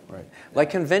digging for it. Right. Like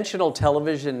conventional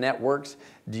television networks,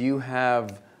 do you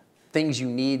have things you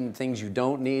need and things you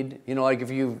don't need? Like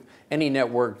if any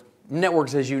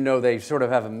networks, as you know, they sort of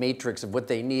have a matrix of what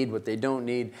they need, what they don't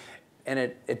need, and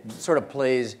it sort of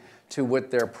plays to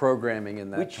what they're programming in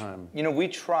that time. We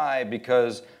try,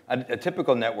 because a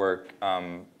typical network,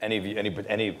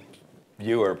 any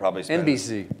viewer probably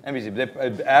spends...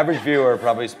 NBC. The average viewer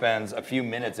probably spends a few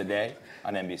minutes a day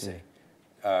on NBC.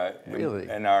 Really?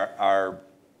 And our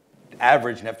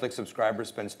average Netflix subscriber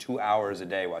spends 2 hours a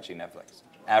day watching Netflix.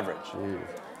 Average. Jeez.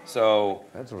 So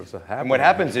that's what's happening. And what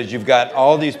happens is you've got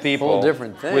all these people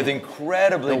with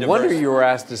incredibly diverse... No wonder you were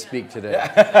asked to speak today.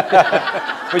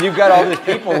 But you've got all these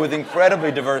people with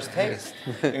incredibly diverse tastes.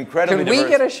 Can we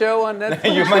get a show on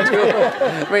Netflix? You might do it.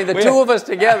 I mean, the two of us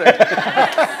together.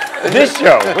 This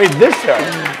show. Wait, this show.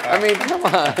 I mean, come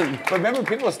on. But remember,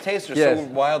 people's tastes are so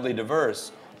wildly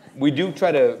diverse. We do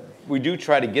try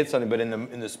to get something, but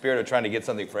in the spirit of trying to get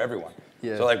something for everyone.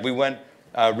 Yeah. So like we went...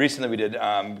 recently we did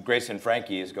Grazer and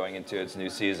Frankie is going into its new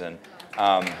season.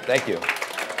 Thank you.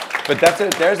 But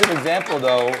there's an example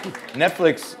though.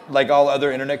 Netflix, like all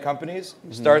other internet companies,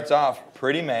 starts off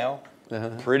pretty male,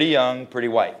 pretty young, pretty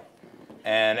white.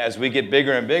 And as we get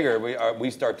bigger and bigger,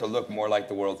 we start to look more like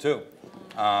the world too.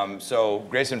 So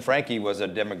Grazer and Frankie was a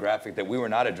demographic that we were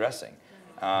not addressing.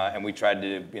 And we tried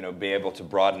to, be able to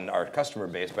broaden our customer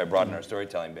base by broadening our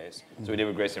storytelling base. So we did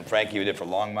with Grazer and Frankie, we did for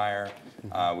Longmire.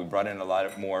 We brought in a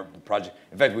lot more projects.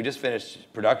 In fact, we just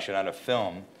finished production on a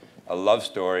film, a love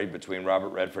story between Robert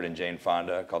Redford and Jane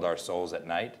Fonda called Our Souls at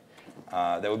Night.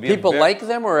 That would be people like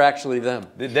them or actually them?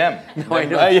 Them. No, I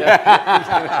know.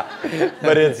 Yeah.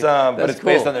 But it's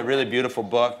based on a really beautiful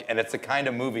book, and it's the kind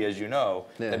of movie, as you know,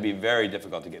 that'd be very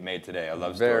difficult to get made today. A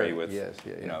love story with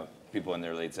people in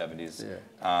their late 70s.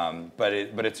 Yeah.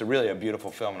 But it's really a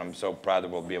beautiful film, and I'm so proud that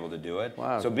we'll be able to do it.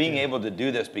 Wow. So being able to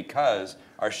do this because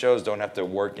our shows don't have to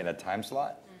work in a time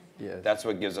slot, that's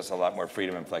what gives us a lot more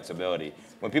freedom and flexibility.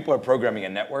 When people are programming a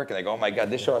network and they go, oh my God,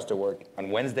 this show has to work on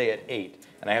Wednesday at 8,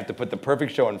 and I have to put the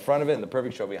perfect show in front of it and the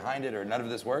perfect show behind it, or none of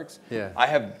this works,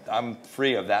 I'm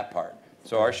free of that part.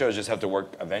 So our shows just have to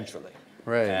work eventually.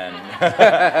 Right.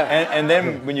 And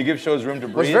then when you give shows room to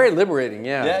breathe. Well, it's very liberating,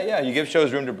 Yeah, you give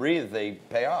shows room to breathe, they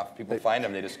pay off. People find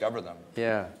them, they discover them.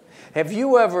 Yeah. Have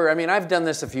you ever, I've done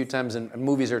this a few times in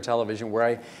movies or television where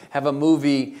I have a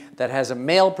movie that has a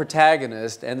male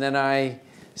protagonist and then I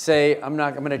say, I'm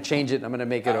going to change it and I'm going to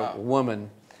make it a woman.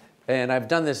 And I've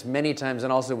done this many times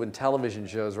and also in television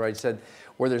shows where I said,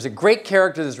 where there's a great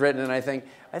character that's written and I think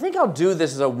I'll do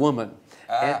this as a woman.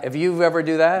 Have you ever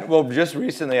do that? Well, just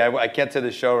recently, I can't say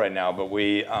the show right now, but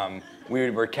we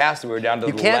were casting. We were down to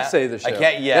the last. You can't say the show. I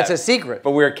can't yet. That's a secret.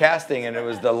 But we were casting, and it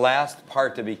was the last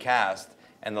part to be cast,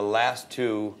 and the last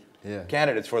two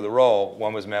candidates for the role.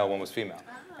 One was male, one was female,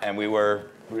 and we were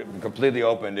completely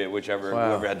open to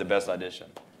whoever had the best audition.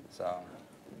 So.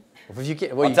 If you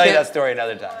can't, I'll tell you that story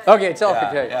another time. Okay, tell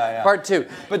it. Yeah. Part 2.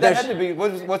 But that had to be.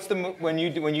 What's when you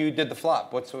did the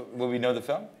flop? Will we know the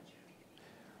film?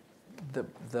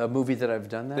 The movie that I've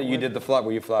done that you did the flop,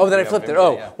 where you flopped. Oh, that I flipped it.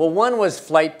 Oh, well, one was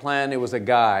Flight Plan. It was a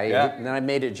guy, and then I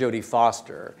made it Jodie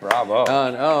Foster. Bravo.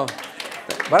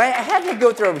 But I had to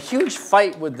go through a huge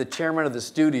fight with the chairman of the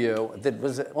studio that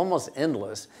was almost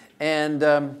endless, and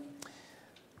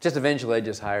just eventually I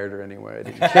just hired her anyway. I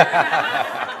didn't care.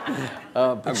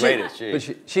 How great is she?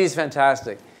 But she's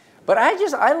fantastic. But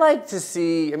I like to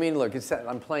see. Look,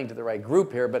 I'm playing to the right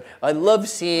group here, but I love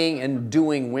seeing and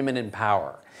doing women in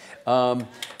power.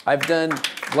 I've done,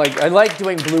 I like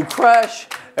doing Blue Crush.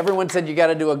 Everyone said you got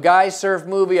to do a guy surf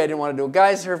movie. I didn't want to do a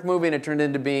guy surf movie, and it turned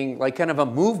into being kind of a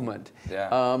movement.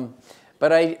 Yeah.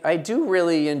 But I do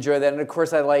really enjoy that, and of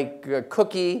course I like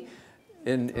Cookie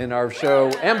in our show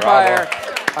Empire.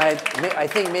 I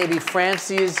think maybe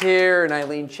Francie is here, and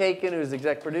Eileen Chaikin, who's the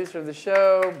exec producer of the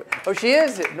show. Oh, she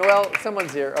is? Well,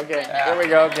 someone's here. Okay, there we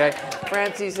go. Okay,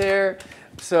 Francie's here.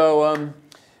 So.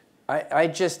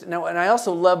 And I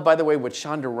also love, by the way, what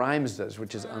Shonda Rhimes does,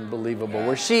 which is unbelievable.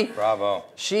 Where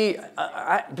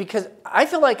because I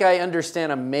feel like I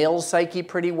understand a male psyche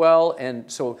pretty well,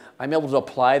 and so I'm able to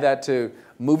apply that to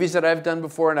movies that I've done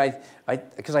before. And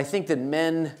because I think that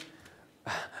men,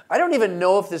 I don't even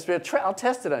know if this. I'll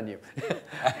test it on you.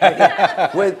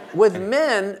 with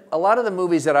men, a lot of the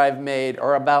movies that I've made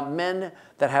are about men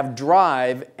that have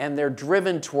drive, and they're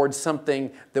driven towards something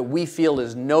that we feel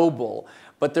is noble.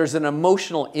 But there's an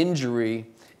emotional injury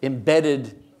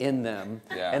embedded in them,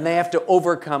 and they have to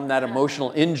overcome that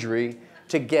emotional injury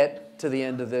to get to the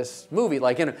end of this movie.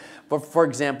 Like for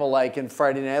example, like in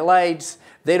Friday Night Lights,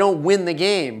 they don't win the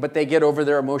game, but they get over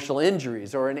their emotional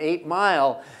injuries. Or in 8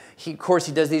 Mile, of course,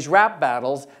 he does these rap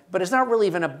battles, but it's not really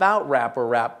even about rap or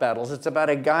rap battles. It's about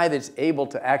a guy that's able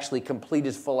to actually complete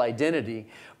his full identity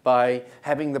by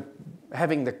having the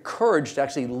courage to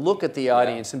actually look at the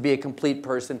audience and be a complete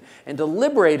person and to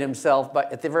liberate himself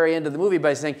at the very end of the movie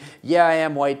by saying, yeah, I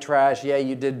am white trash. Yeah,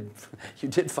 you did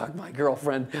fuck my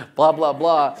girlfriend, blah, blah,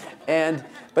 blah.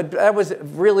 But that was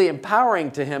really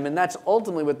empowering to him, and that's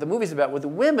ultimately what the movie's about. With the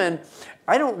women,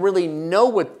 I don't really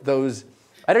know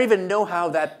I don't even know how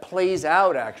that plays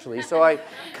out, actually. So I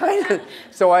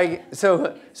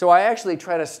actually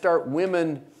try to start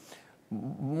women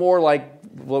more like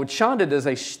what Shonda does.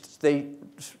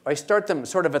 I start them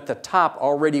sort of at the top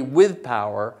already with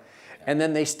power, and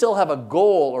then they still have a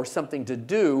goal or something to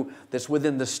do that's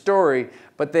within the story,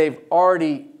 but they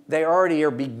already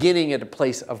are beginning at a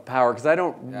place of power, because I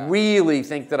don't really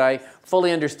think that I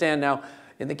fully understand now.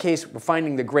 In the case of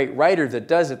finding the great writer that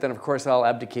does it, then of course I'll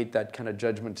abdicate that kind of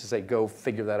judgment to say, go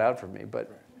figure that out for me.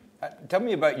 But tell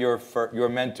me about your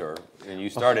mentor. And you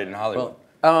started in Hollywood.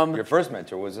 Your first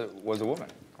mentor was a woman.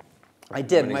 I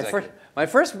did. My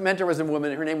first mentor was a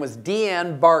woman. Her name was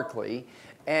Deanne Barkley,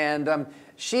 and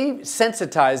she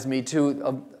sensitized me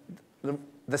to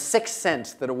the sixth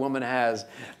sense that a woman has,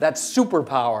 that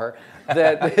superpower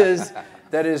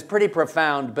that is pretty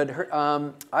profound. But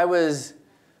I was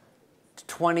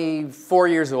 24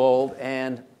 years old,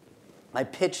 and I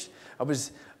pitched.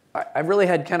 I really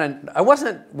had kind of. I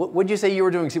wasn't. What would you say you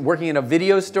were doing? Working in a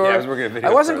video store? Yeah, I was working in a video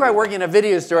store. I wasn't quite working in a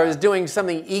video store. I was doing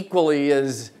something equally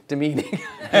as demeaning.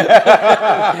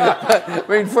 I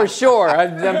mean, for sure.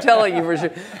 I'm telling you for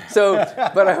sure. So,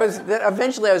 but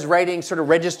eventually I was writing sort of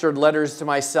registered letters to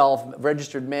myself,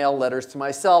 registered mail letters to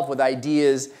myself with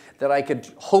ideas that I could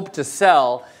hope to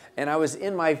sell. And I was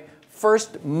in my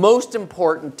first most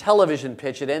important television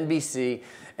pitch at NBC,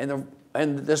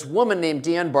 and this woman named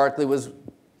Deanne Barkley was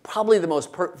probably the most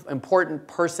important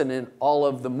person in all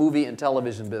of the movie and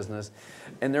television business.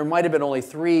 And there might have been only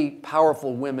 3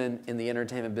 powerful women in the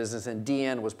entertainment business, and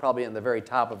Deanne was probably in the very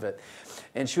top of it.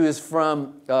 And she was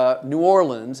from New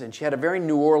Orleans, and she had a very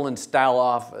New Orleans-style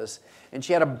office. And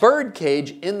she had a bird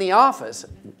cage in the office,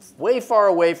 way far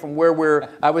away from where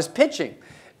I was pitching.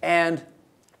 And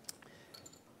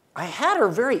I had her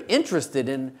very interested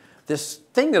in this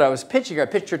thing that I was pitching. I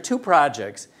pitched her 2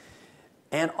 projects.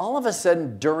 And all of a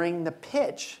sudden, during the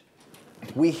pitch,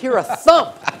 we hear a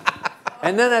thump.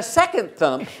 And then a second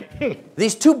thump.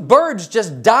 These 2 birds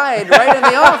just died right in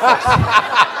the office.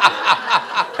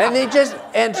 And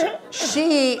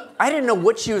I didn't know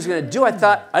what she was going to do.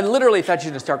 I literally thought she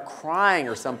was going to start crying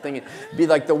or something. It'd be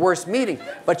like the worst meeting.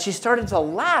 But she started to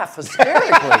laugh hysterically.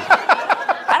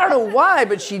 I don't know why,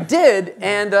 but she did.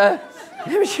 And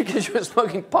maybe because she was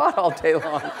smoking pot all day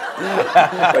long.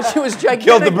 But she was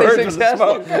gigantically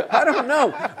successful. I don't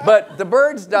know. But the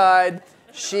birds died.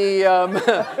 She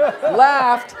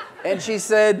laughed, and she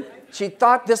said she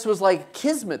thought this was like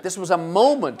kismet. This was a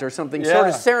moment or something, sort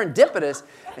of serendipitous.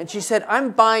 And she said,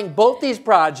 I'm buying both these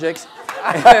projects.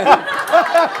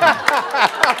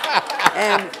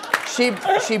 And she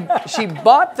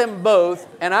bought them both,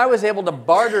 and I was able to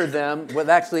barter them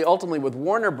ultimately with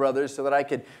Warner Brothers, so that I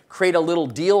could create a little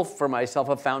deal for myself,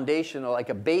 a foundation or like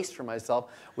a base for myself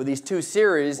with these 2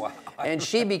 series. Wow. And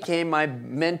she became my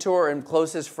mentor and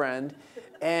closest friend.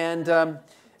 And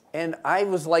I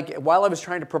was like, while I was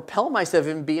trying to propel myself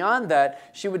even beyond that,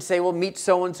 she would say, well, meet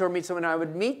so-and-so or meet someone. And I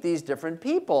would meet these different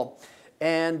people.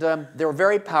 And they were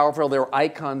very powerful. They were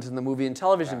icons in the movie and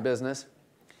television business.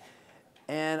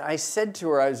 And I said to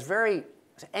her, I was very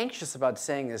anxious about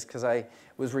saying this because I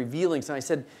was revealing. So I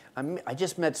said, I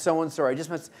just met so-and-so,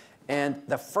 and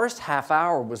the first half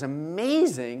hour was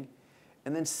amazing.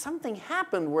 And then something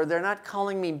happened where they're not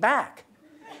calling me back.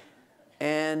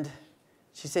 And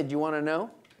she said, you want to know?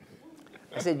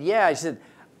 I said, yeah. She said,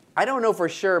 I don't know for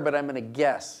sure, but I'm going to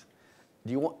guess.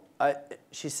 Do you want?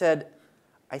 She said,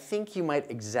 I think you might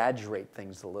exaggerate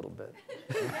things a little bit.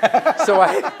 So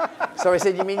I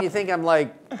said, you think I'm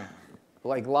like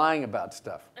lying about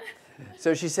stuff?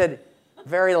 So she said,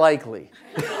 very likely.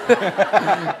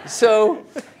 So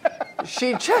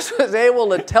she just was able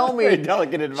to tell me. Very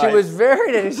delicate advice. She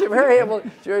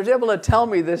was able to tell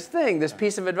me this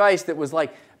piece of advice that was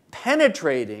like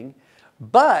penetrating,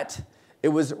 but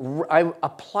I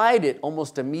applied it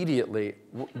almost immediately,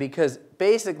 because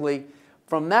basically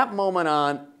from that moment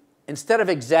on, instead of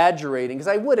exaggerating,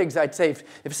 because I'd say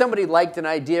if somebody liked an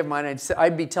idea of mine,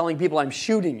 I'd be telling people I'm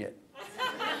shooting it.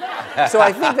 So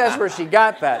I think that's where she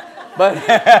got that. But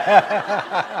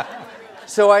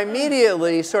So I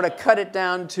immediately sort of cut it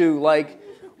down to like,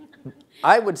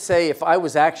 I would say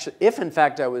if in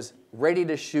fact I was ready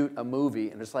to shoot a movie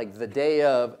and it's like the day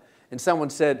of, and someone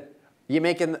said,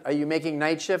 are you making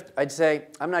night shift? I'd say,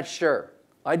 I'm not sure.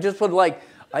 I just would like,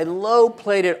 I low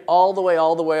played it all the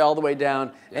way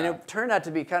down, and it turned out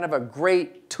to be kind of a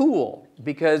great tool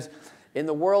because in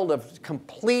the world of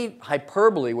complete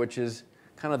hyperbole, which is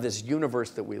kind of this universe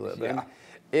that we live in,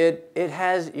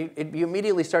 you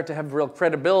immediately start to have real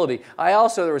credibility.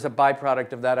 There was a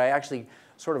byproduct of that. I actually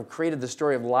sort of created the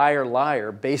story of Liar,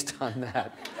 Liar based on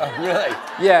that. Oh, really?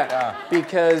 Yeah,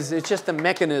 because it's just the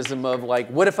mechanism of like,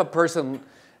 what if a person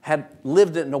had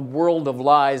lived in a world of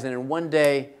lies and in one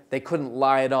day they couldn't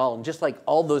lie at all, and just like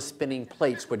all those spinning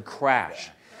plates would crash.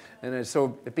 And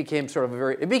so it became sort of a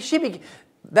very,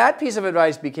 that piece of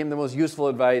advice became the most useful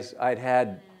advice I'd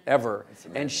had ever.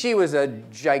 And she was a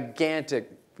gigantic,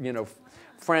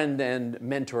 friend and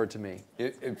mentor to me.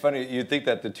 It's funny, you'd think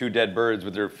that the two dead birds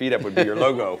with their feet up would be your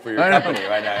logo for your company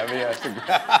right now.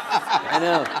 I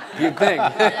know, you'd think.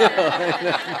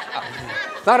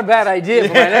 It's not a bad idea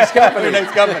for my next company. Your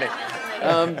next company.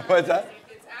 What's that?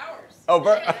 Oh,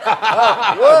 whoa!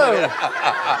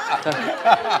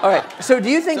 All right. So, do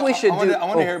you think we should do? I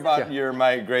want to hear about your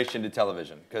migration to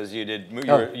television because you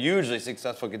were hugely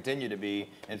successful, continue to be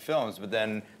in films, but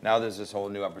then now there's this whole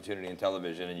new opportunity in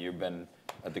television, and you've been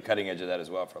at the cutting edge of that as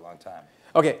well for a long time.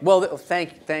 Okay. Well,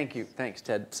 thank you, thanks,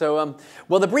 Ted. So,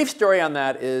 well, the brief story on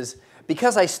that is,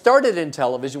 because I started in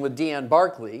television with Deanne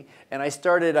Barkley, and I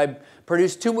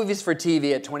produced 2 movies for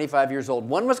TV at 25 years old.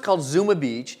 One was called Zuma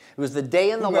Beach. It was the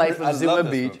day in the life of Zuma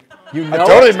Beach. You know I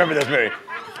totally remember this movie.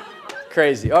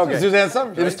 Crazy. Okay. Suzanne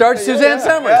Summers. It starred Suzanne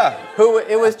Summers. Yeah. Who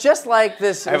it was just like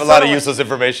this. I have a lot of useless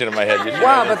information in my head.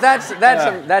 Wow, but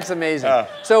that's amazing.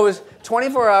 So it was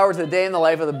 24 hours a day in the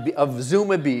life of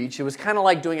Zuma Beach. It was kind of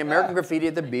like doing American Graffiti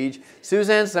at the beach.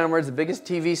 Suzanne Summers, the biggest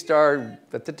TV star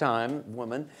at the time,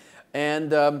 woman.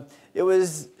 And got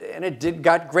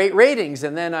great ratings.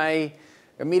 And then I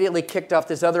immediately kicked off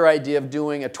this other idea of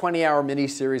doing a 20-hour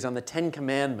miniseries on the 10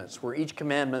 Commandments, where each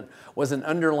commandment was an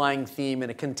underlying theme in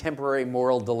a contemporary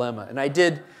moral dilemma. And I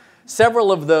did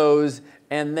several of those,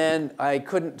 and then I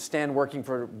couldn't stand working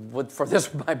for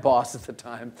my boss at the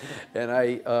time, and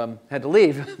I had to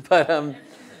leave.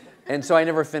 And so I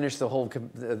never finished the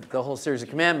whole series of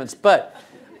commandments. But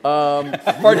how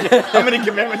many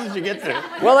commandments did you get to?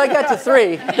 Well, I got to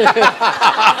 3.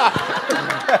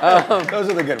 Those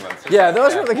are the good ones. Yeah,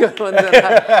 those were the good ones. And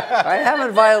I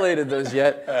haven't violated those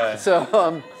yet.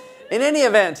 So, in any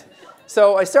event,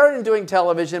 so I started doing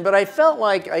television, but I felt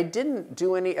like I didn't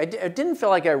do any. I didn't feel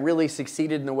like I really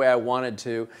succeeded in the way I wanted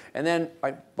to. And then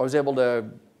I was able to,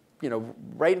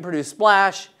 write and produce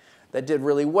Splash. That did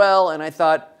really well, and I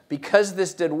thought, because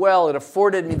this did well, it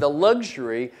afforded me the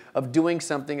luxury of doing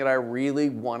something that I really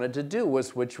wanted to do,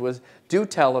 which was do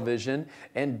television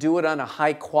and do it on a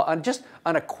high quality,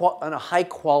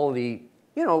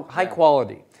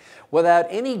 without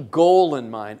any goal in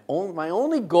mind. My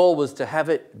only goal was to have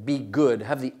it be good,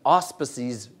 have the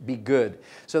auspices be good.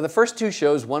 So the first 2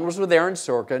 shows, one was with Aaron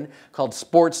Sorkin called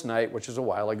Sports Night, which was a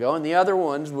while ago, and the other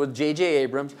one's with J.J.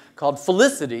 Abrams called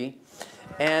Felicity,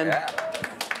 and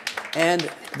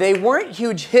they weren't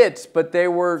huge hits, but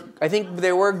I think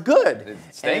they were good.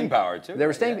 Staying power too. They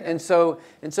were staying, and so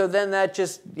then that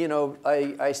just,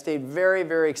 I stayed very,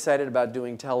 very excited about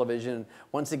doing television.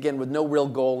 Once again, with no real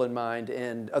goal in mind,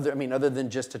 and other than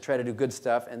just to try to do good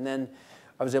stuff. And then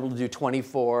I was able to do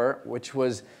 24, which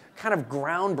was kind of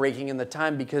groundbreaking in the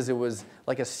time because it was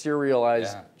like a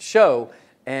serialized show,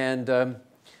 and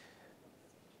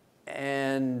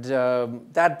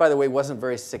that, by the way, wasn't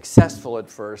very successful at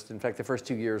first. In fact, the first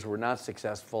 2 years were not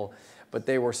successful, but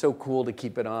they were so cool to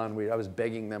keep it on. I was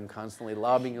begging them constantly,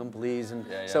 lobbying them, please, and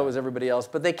so was everybody else.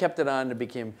 But they kept it on and it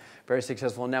became very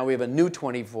successful. And now we have a new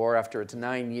 24 after its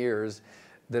 9 years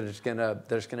that is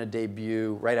gonna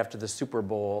debut right after the Super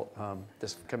Bowl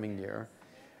this coming year.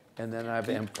 And then I have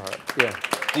Empire. Yeah.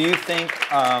 Do you think?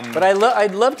 But I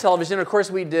love television. Of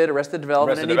course, we did Arrested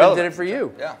Development, and even did it for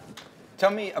you. Yeah. Tell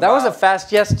me about... That was a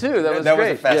fast yes, too. That was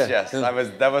great. Was a fast yes.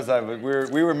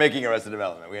 We were making Arrested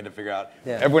Development. We had to figure out...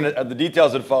 the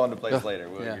details would fall into place later.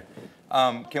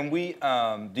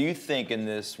 Do you think in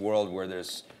this world where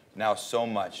there's now so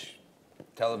much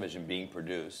television being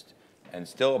produced and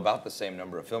still about the same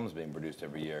number of films being produced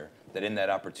every year, that in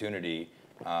that opportunity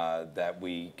that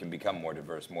we can become more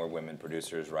diverse, more women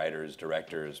producers, writers,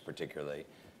 directors particularly,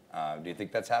 do you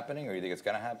think that's happening, or do you think it's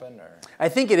going to happen? Or? I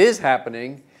think it is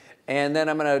happening. And then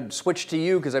I'm going to switch to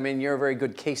you because, I mean, you're a very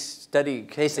good case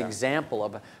example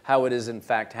of how it is in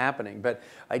fact happening. But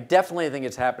I definitely think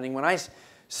it's happening. When I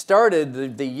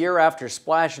started the year after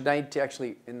Splash,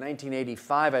 actually in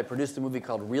 1985, I produced a movie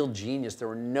called Real Genius. There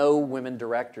were no women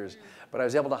directors, but I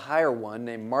was able to hire one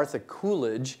named Martha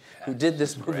Coolidge, who did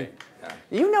this movie. Yeah.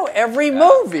 You know every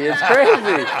movie. It's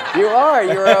crazy.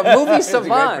 You're a movie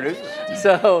savant.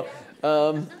 So.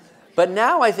 But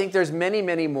now I think there's many,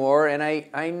 many more, and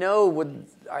I know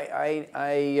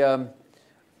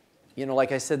you know,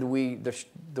 like I said,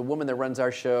 the woman that runs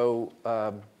our show,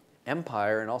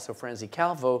 Empire, and also Francie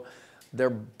Calvo, they're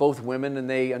both women, and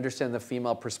they understand the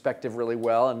female perspective really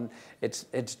well, and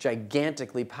it's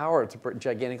gigantically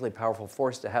powerful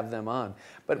force to have them on.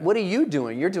 But what are you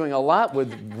doing? You're doing a lot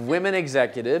with women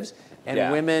executives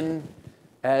and women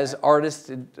as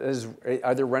artists, as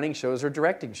either running shows or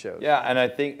directing shows. Yeah, and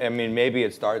I mean, maybe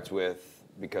it starts with,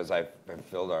 because I've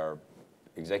filled our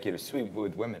executive suite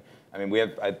with women. I mean, we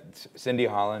have Cindy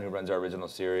Holland, who runs our original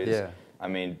series. Yeah. I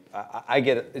mean, I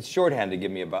get, it's shorthand to give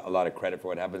me a lot of credit for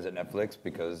what happens at Netflix,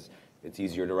 because it's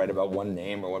easier to write about one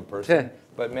name or one person.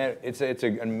 But man, it's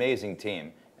an amazing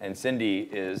team. And Cindy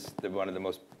is one of the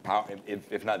most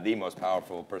if not the most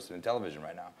powerful person in television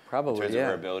right now. Probably, in terms of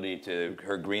her ability to,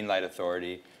 her green light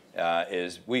authority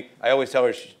I always tell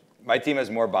her, my team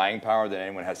has more buying power than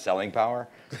anyone has selling power.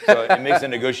 So it makes the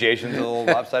negotiations a little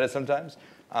lopsided sometimes.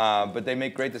 But they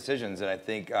make great decisions, and I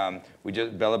think Bella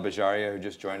Bajaria, who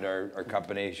just joined our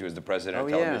company, she was the president of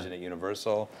television at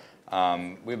Universal.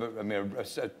 We have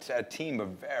a team of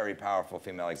very powerful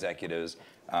female executives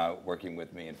working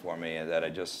with me and for me, and that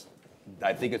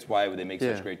I think it's why they make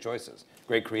such great choices,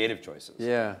 great creative choices.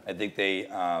 Yeah. I think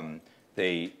and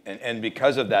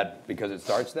because of that, because it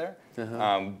starts there,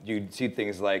 you see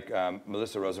things like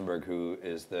Melissa Rosenberg, who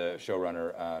is the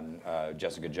showrunner on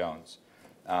Jessica Jones.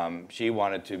 She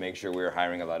wanted to make sure we were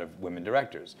hiring a lot of women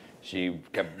directors. She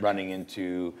kept running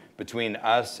into, between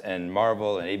us and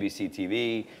Marvel and ABC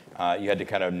TV, you had to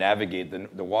kind of navigate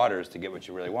the waters to get what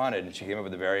you really wanted. And she came up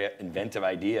with a very inventive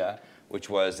idea, which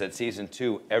was that season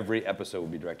 2, every episode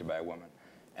would be directed by a woman.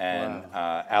 And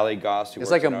Ali Goss, who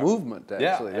it's works like a movement,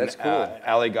 actually. That's cool.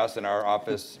 Ali Goss in our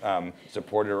office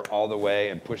supported her all the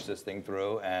way and pushed this thing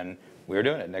through. And we're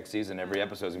doing it. Next season, every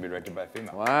episode is going to be directed by a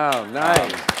female. Wow,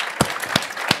 nice.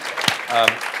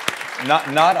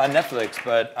 Not on Netflix,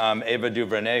 but Ava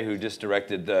DuVernay, who just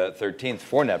directed the 13th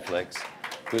for Netflix,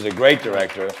 who's a great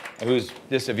director, and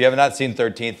if you have not seen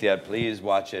 13th yet, please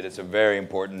watch it. It's a very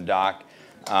important doc,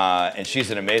 and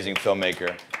she's an amazing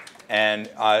filmmaker. And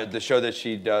the show that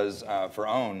she does for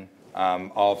OWN,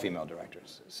 all female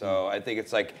directors. So I think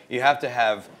it's like, you have to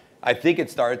have, I think it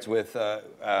starts with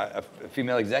a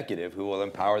female executive who will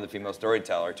empower the female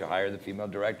storyteller to hire the female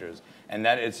directors. And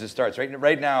that it just starts.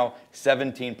 Right now,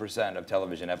 17% of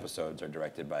television episodes are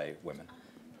directed by women.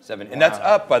 And that's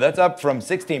up from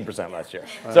 16% last year.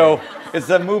 So it's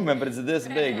a movement, but it's this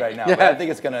big right now. But I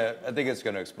think it's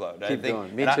gonna explode. Keep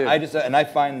going. Me too. I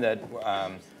find that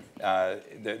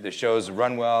the shows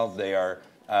run well. They are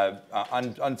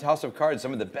on House of Cards.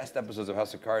 Some of the best episodes of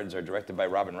House of Cards are directed by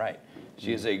Robin Wright.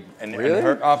 She is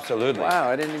absolutely. Wow,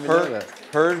 I didn't even know that.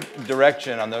 Her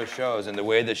direction on those shows and the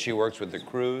way that she works with the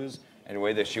crews and the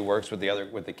way that she works with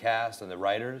the cast and the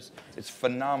writers, it's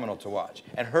phenomenal to watch.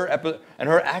 And her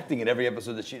acting in every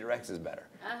episode that she directs is better.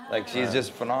 Like, she's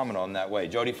just phenomenal in that way.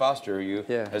 Jodie Foster, who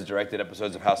has directed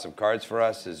episodes of House of Cards for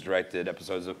us, has directed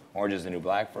episodes of Orange is the New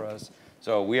Black for us.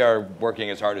 So we are working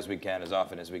as hard as we can, as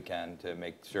often as we can, to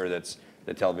make sure that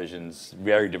the television's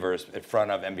very diverse in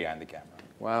front of and behind the camera.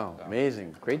 Wow,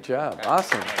 amazing. Great job.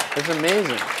 Awesome. That's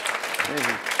amazing.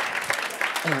 Amazing.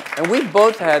 And we've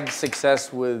both had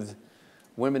success with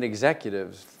women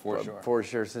exher's for sure.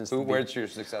 Where's your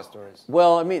success stories?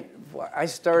 Well, I mean, I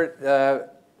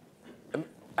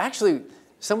actually,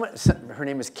 her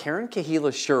name is Karen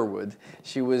Kahila Sherwood.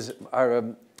 She was,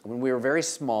 when we were very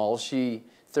small, 30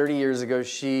 years ago,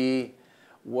 she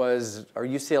was our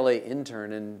UCLA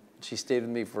intern, and she stayed with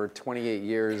me for 28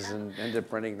 years and ended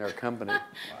up running their company.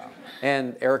 Wow.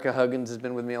 And Erica Huggins has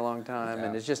been with me a long time,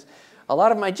 and it's just a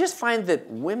lot of them. I just find that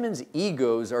women's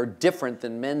egos are different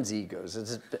than men's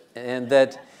egos, and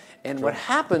what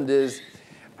happened is,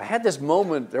 I had this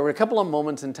moment. There were a couple of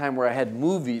moments in time where I had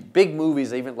big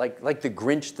movies, even like The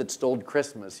Grinch That Stole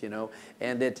Christmas, you know,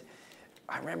 and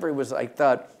I remember I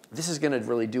thought, this is going to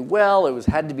really do well. It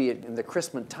had to be in the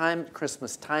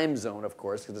Christmas time zone, of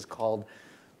course, because it's called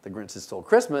The Grinch That Stole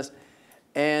Christmas.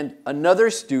 And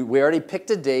we already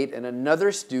picked a date, and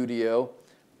another studio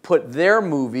put their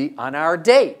movie on our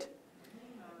date.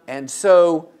 And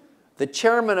so the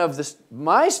chairman of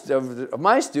my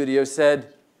studio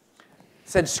said,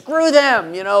 screw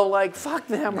them, you know, like fuck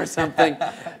them or something.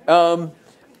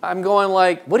 I'm going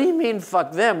like, what do you mean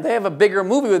fuck them? They have a bigger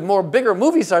movie with bigger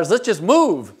movie stars. Let's just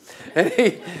move.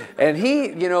 And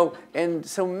he, you know, and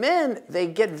so men, they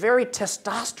get very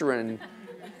testosterone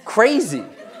crazy.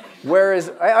 Whereas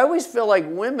I always feel like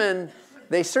women,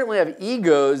 they certainly have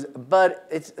egos,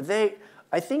 but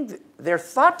I think they're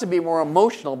thought to be more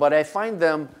emotional, but I find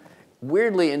them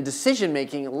weirdly in decision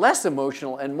making less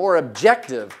emotional and more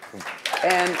objective.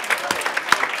 And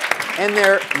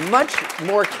they're much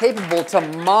more capable to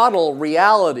model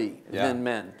reality than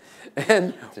men.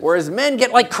 And whereas men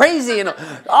get like crazy and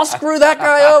I'll screw that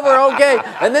guy over, okay.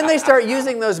 And then they start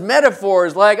using those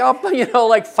metaphors like, you know,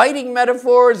 like fighting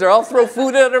metaphors, or I'll throw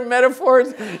food at her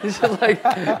metaphors. It's just like,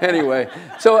 anyway.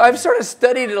 So I've sort of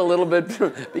studied it a little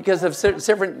bit because of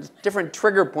different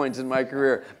trigger points in my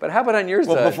career. But how about on your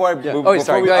side? Before I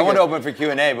want to open for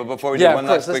Q&A, but before we do one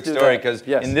last quick story, because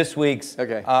in this week's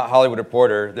Hollywood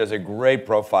Reporter, there's a great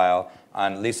profile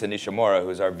on Lisa Nishimura,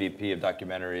 who's our VP of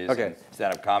documentaries and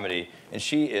stand-up comedy, and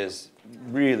she is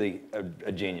really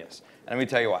a genius. And let me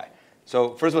tell you why.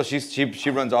 So first of all, she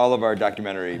runs all of our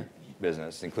documentary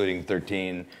business, including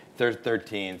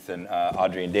 13th and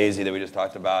Audrey and Daisy that we just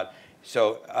talked about.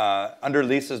 So under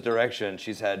Lisa's direction,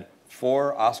 she's had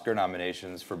 4 Oscar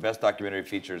nominations for Best Documentary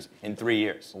Features in 3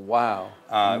 years. Wow.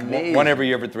 One every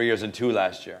year for 3 years and 2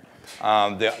 last year.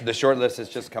 The short list has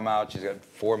just come out. She's got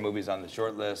 4 movies on the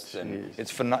short list, and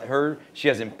it's she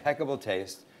has impeccable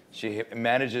taste. She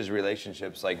manages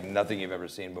relationships like nothing you've ever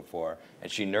seen before,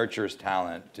 and she nurtures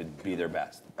talent to be their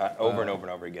best over and over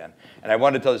and over again. And I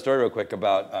wanted to tell the story real quick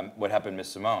about what happened to Miss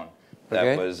Simone.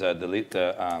 That was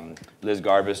Liz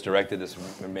Garbus directed this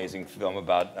amazing film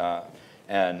about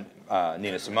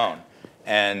Nina Simone,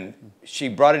 and she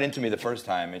brought it into me the first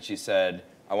time, and she said,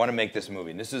 "I want to make this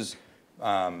movie." And this is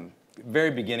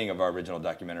very beginning of our original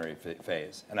documentary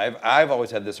phase. And I've always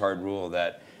had this hard rule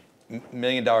that $1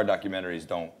 million documentaries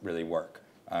don't really work.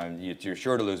 You're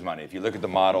sure to lose money. If you look at the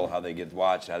model, how they get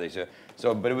watched, how they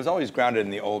but it was always grounded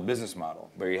in the old business model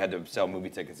where you had to sell movie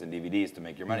tickets and DVDs to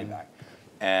make your money back.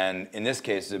 And in this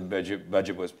case, the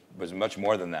budget was much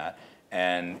more than that.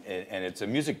 And it's a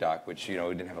music doc, which we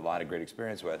didn't have a lot of great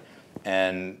experience with.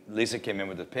 And Lisa came in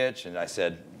with a pitch, and I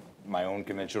said, my own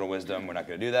conventional wisdom, we're not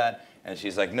going to do that. And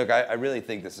she's like, look, I really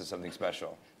think this is something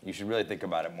special. You should really think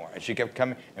about it more. And she kept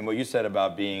coming. And what you said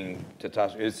about being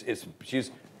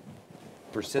she's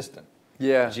persistent.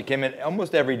 Yeah. She came in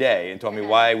almost every day and told me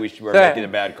why we were making a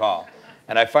bad call.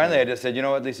 And I just said, you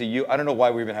know what, Lisa, I don't know why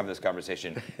we're even having this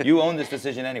conversation. You own this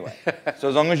decision anyway. So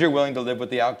as long as you're willing to live with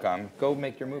the outcome, go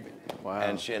make your movie. Wow.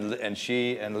 And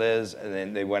she and Liz, and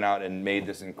then they went out and made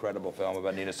this incredible film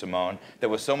about Nina Simone that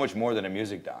was so much more than a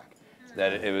music doc.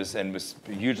 That it was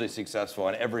hugely successful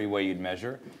in every way you'd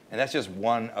measure. And that's just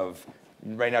one of,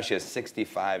 right now she has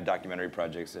 65 documentary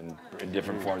projects in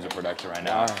different forms of production right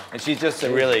now. Wow. And she's just a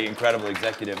really incredible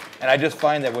executive. And I just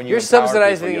find that when you're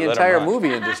subsidizing the entire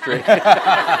movie industry. But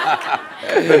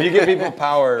if you give people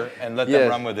power and let them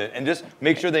run with it, and just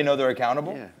make sure they know they're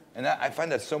accountable, and I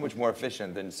find that so much more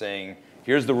efficient than saying,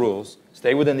 here's the rules,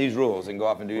 stay within these rules and go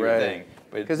off and do your thing.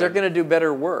 Because they're going to do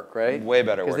better work, right? Way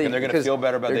better work, and they're going to feel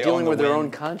better about they're dealing with their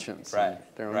own conscience. Right.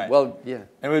 Well, yeah.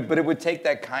 But it would take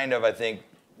that kind of, I think,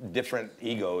 different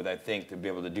ego, I think, to be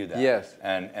able to do that. Yes.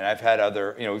 And I've had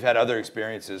other, we've had other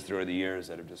experiences through the years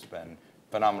that have just been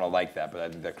phenomenal like that, but I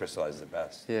think that crystallizes it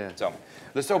best. Yeah. So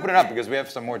let's open it up because we have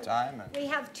some more time. We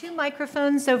have 2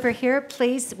 microphones over here,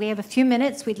 please. We have a few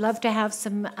minutes. We'd love to have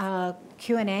some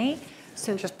Q&A.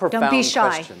 So just profound don't be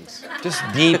shy. Questions. Just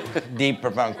deep,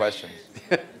 profound questions.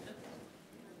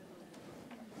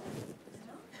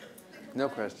 No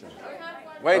question.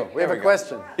 Wait, we have a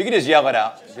question. You can just yell it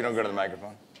out if you don't go to the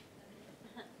microphone.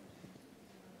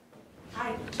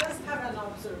 I just have an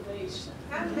observation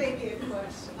and maybe a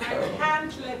question. I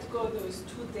can't let go those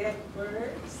 2 dead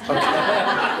birds. It's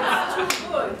too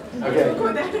good. Okay. Too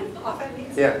good and often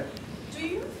is. Yeah. Do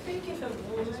you think if a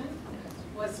woman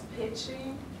was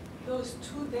pitching, those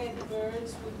 2 dead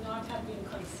birds would not have been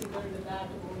considered a bad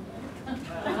woman?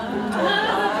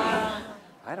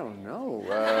 I don't know.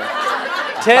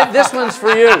 Ted, this one's for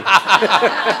you.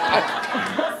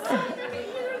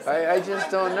 I just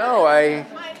don't know. I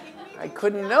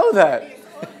couldn't know that.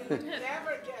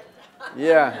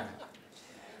 Yeah.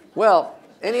 Well,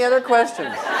 any other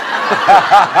questions?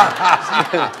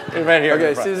 Right here.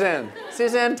 Okay, Suzanne.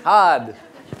 Suzanne Todd.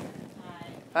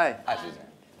 Hi. Hi, Suzanne.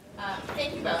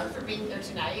 Thank you both for being here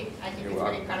tonight. I think it's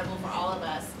very incredible for all of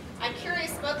us. I'm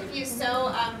curious, both of you,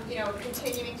 you know,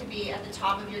 continuing to be at the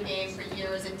top of your game for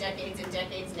years and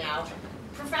decades now.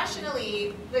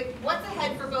 Professionally, like, what's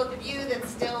ahead for both of you that's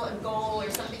still a goal or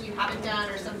something you haven't done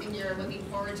or something you're looking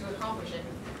forward to accomplishing?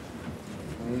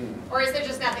 Or is there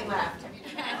just nothing left?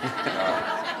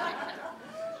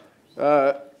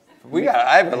 I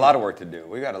have a lot of work to do.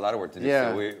 We got a lot of work to do.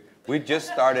 Yeah. So we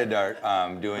just started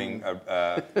our, doing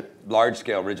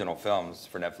large-scale original films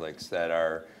for Netflix that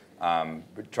are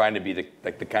trying to be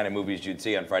the kind of movies you'd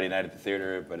see on Friday night at the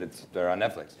theater, but they're on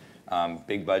Netflix.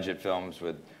 Big budget films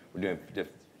we're doing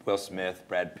Will Smith,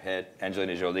 Brad Pitt,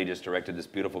 Angelina Jolie just directed this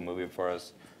beautiful movie for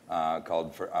us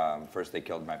called First They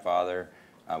Killed My Father.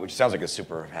 Which sounds like a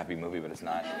super happy movie, but it's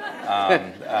not. I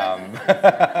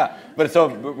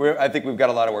think we've got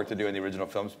a lot of work to do in the original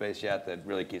film space yet that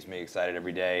really keeps me excited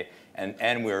every day.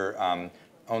 And we're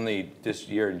only this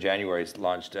year in January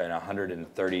launched in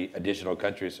 130 additional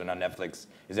countries. So now Netflix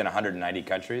is in 190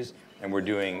 countries, and we're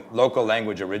doing local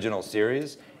language original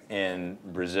series in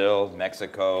Brazil,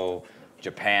 Mexico,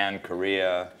 Japan,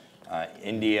 Korea,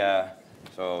 India.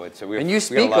 So and you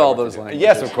speak all those languages?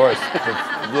 Yes, of course,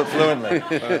 fluently.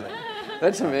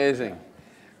 That's amazing.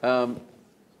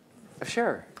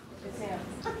 Sure. Sam,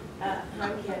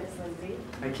 I'm Candace Lindsay.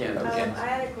 I can't. Okay. I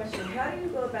had a question. How do you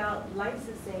go about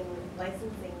licensing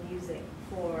music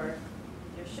for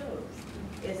your shows?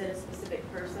 Is it a specific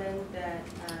person that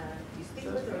you speak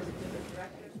with, or is it different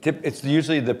directors? It's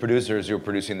usually the producers who are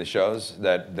producing the shows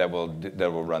that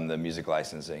will run the music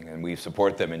licensing, and we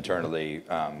support them internally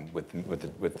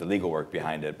with the legal work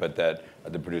behind it. But that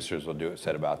the producers will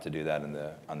set about to do that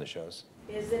on the shows.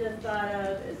 Is it a thought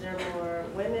of, is there more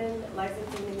women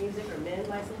licensing the music or men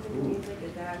licensing the music?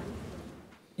 Is that?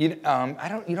 I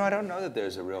don't know that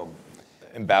there's a real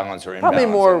imbalance or Probably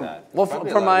more. In that. Well,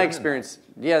 Probably from my experience,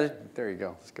 yeah. There you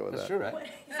go. Let's go with That's that. true,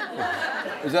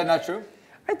 right? Is that not true?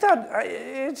 I thought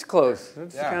it's close.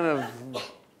 It's kind of.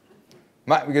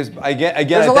 Because again,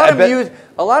 there's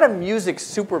a lot of music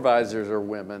supervisors are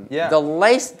women. Yeah.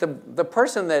 The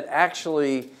person that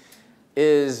actually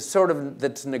is sort of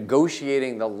that's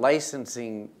negotiating the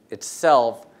licensing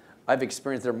itself. I've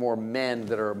experienced there are more men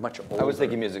that are much older. I was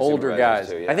thinking music older guys.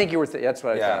 too, yeah. I think you were. That's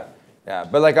what I thought. Yeah,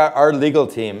 but like our legal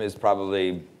team is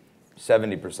probably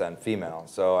 70% female,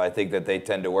 so I think that they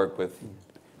tend to work with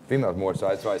females more. So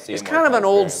that's why I see. It's kind of an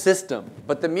old system,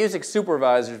 but the music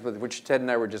supervisors, which Ted and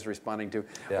I were just responding to,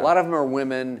 a lot of them are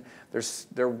women. They're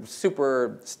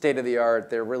super state of the art.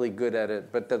 They're really good at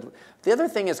it. But the other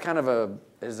thing is kind of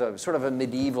a sort of a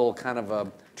medieval kind of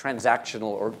a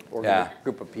transactional or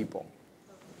group of people.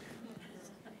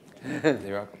 You're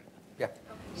welcome. Yeah.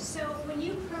 So when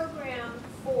you program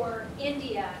for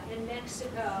India and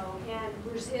Mexico and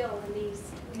Brazil and these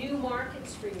new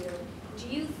markets for you, do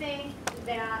you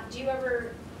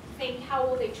ever think how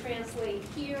will they translate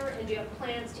here, and do you have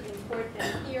plans to import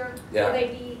them here? Yeah. Will they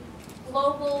be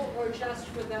global or just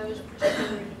for those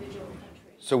particular individual countries?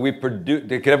 So we produce.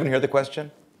 Could everyone hear the question?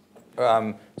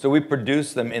 So we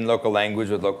produce them in local language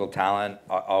with local talent,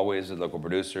 always with local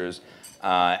producers,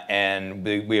 and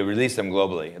we release them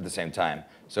globally at the same time.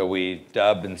 So we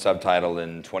dub and subtitle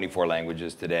in 24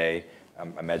 languages today. I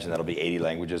imagine that'll be 80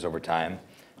 languages over time.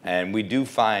 And we do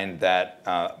find that,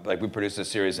 like we produced a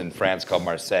series in France called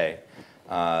Marseille,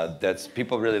 that's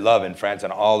people really love in France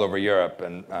and all over Europe.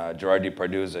 And Gerard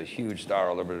Depardieu is a huge star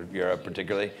all over Europe,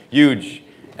 particularly. Huge.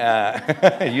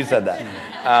 You said that.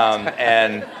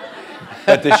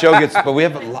 But the show but we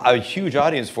have a huge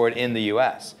audience for it in the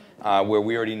US, where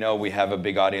we already know we have a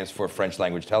big audience for French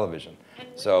language television.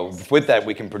 So with that,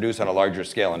 we can produce on a larger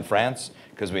scale in France,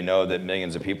 because we know that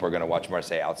millions of people are going to watch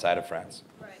Marseille outside of France.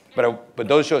 But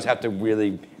those shows have to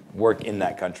really work in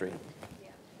that country.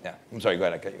 Yeah. I'm sorry, go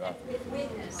ahead, I cut you off. With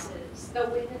witnesses, the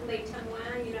Les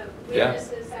Témoins,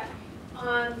 witnesses that,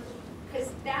 because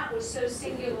that was so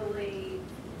singularly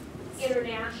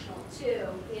international too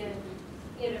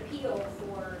in appeal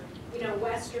for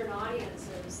Western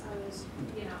audiences.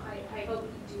 I hope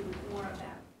you do more of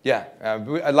that. Yeah,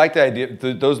 I like the idea.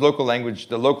 Those local language,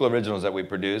 the local originals that we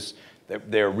produce,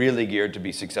 they're really geared to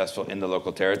be successful in the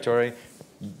local territory.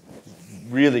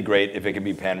 Really great if it can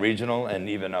be pan-regional, and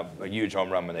even a huge home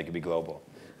run when they can be global.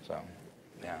 So,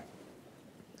 yeah.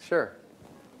 Sure.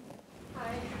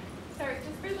 Hi. Sorry,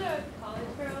 just for the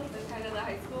college girls and kind of the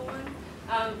high school ones,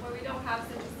 where we don't have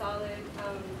such a solid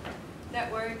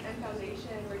network and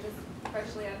foundation, we're just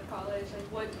freshly out of college.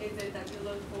 Like, what is it that you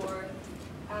look for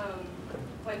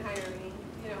when hiring?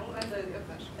 As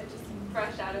just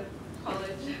fresh out of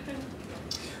college.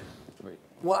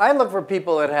 Well, I look for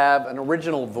people that have an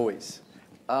original voice.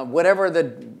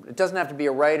 It doesn't have to be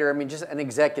a writer, just an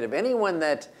executive. Anyone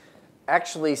that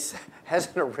actually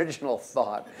has an original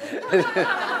thought,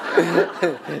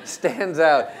 stands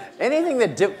out. Anything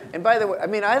that, and by the way, I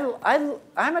mean,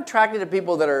 I'm attracted to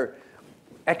people that are,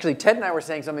 actually Ted and I were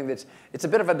saying something it's a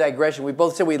bit of a digression. We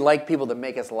both said we like people that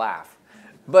make us laugh.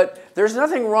 But there's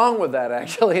nothing wrong with that,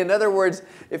 actually. In other words,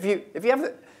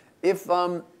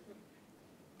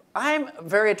 I'm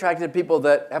very attracted to people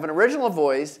that have an original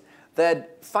voice,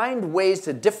 that find ways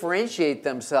to differentiate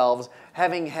themselves,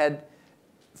 having had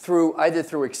either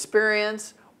through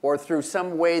experience or through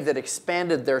some way that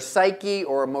expanded their psyche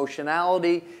or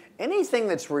emotionality. Anything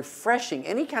that's refreshing,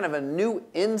 any kind of a new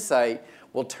insight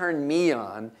will turn me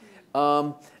on.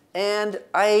 And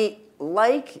I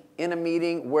like in a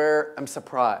meeting where I'm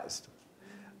surprised.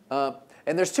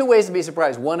 And there's two ways to be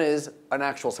surprised. One is an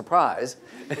actual surprise.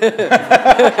 And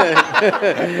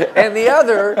the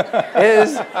other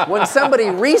is when somebody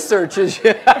researches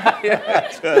you.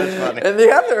 That's funny. And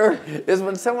the other is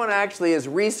when someone actually has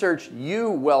researched you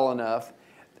well enough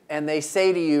and they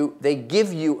say to you, they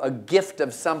give you a gift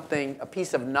of something, a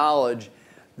piece of knowledge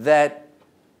that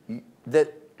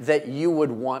you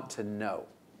would want to know.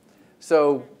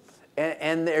 So,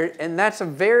 and that's a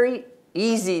very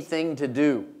easy thing to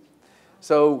do.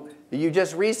 So you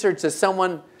just research,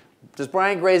 does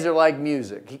Brian Grazer like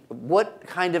music? What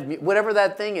kind of, whatever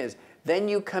that thing is. Then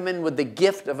you come in with the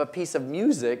gift of a piece of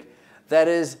music that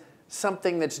is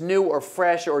something that's new or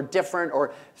fresh or different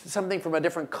or something from a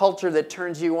different culture that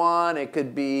turns you on. It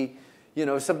could be, you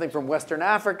know, something from Western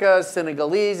Africa,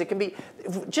 Senegalese. It can be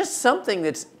just something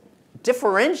that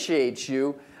differentiates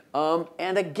you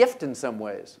and a gift in some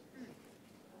ways.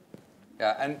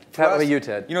 Yeah, and how about you,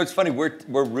 Ted? You know, it's funny. We're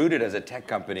rooted as a tech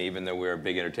company, even though we're a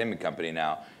big entertainment company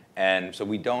now, and so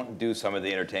we don't do some of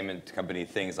the entertainment company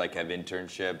things like have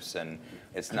internships, and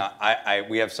it's not.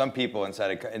 We have some people inside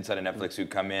of Netflix who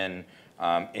come in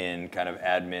kind of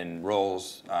admin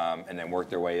roles and then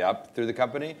work their way up through the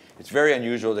company. It's very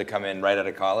unusual to come in right out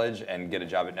of college and get a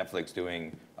job at Netflix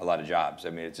doing a lot of jobs.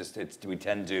 I mean, we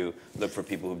tend to look for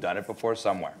people who've done it before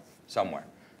somewhere.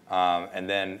 And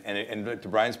to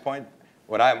Brian's point,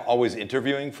 what I'm always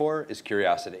interviewing for is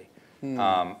curiosity.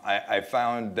 I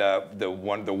found the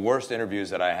worst interviews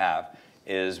that I have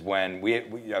is when I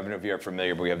don't know if you're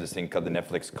familiar, but we have this thing called the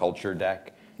Netflix Culture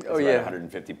Deck. It's a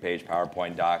 150-page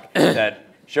PowerPoint doc that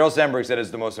Sheryl Sandberg said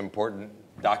is the most important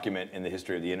document in the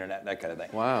history of the internet, that kind of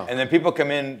thing. Wow. And then people come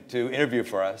in to interview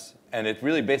for us, and it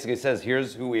really basically says,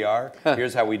 here's who we are,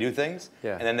 here's how we do things,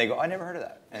 and then they go, I never heard of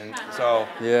that. And so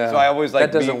I always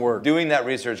like doing that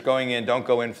research, going in, don't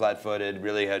go in flat-footed,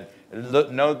 really let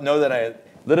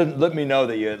me know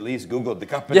that you at least Googled the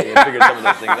company and figured some of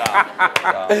those things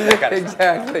out. So, that kind of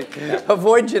exactly. Yeah.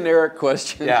 Avoid generic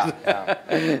questions.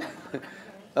 Yeah.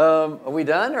 Are we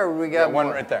done, or we got one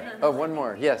right there? Oh, one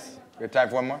more. Yes. We have time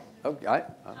for one more? Okay.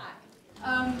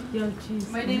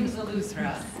 My name is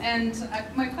Eleuthera, and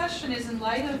my question is, in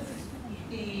light of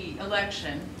the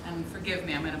election, and forgive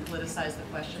me, I'm going to politicize the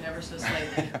question ever so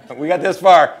slightly. We got this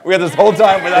far. We got this whole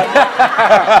time without.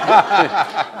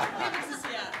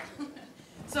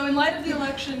 So in light of the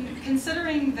election,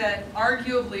 considering that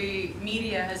arguably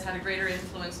media has had a greater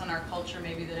influence on our culture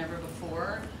maybe than ever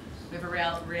before, we have a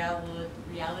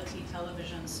reality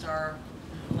television star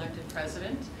elected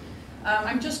president.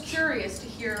 I'm just curious to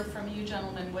hear from you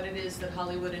gentlemen what it is that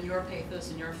Hollywood and your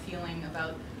pathos and your feeling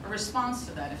about a response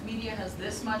to that. If media has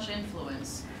this much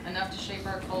influence, enough to shape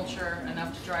our culture,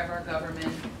 enough to drive our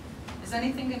government, is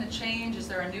anything going to change? Is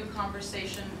there a new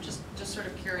conversation? Just sort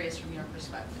of curious from your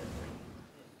perspective.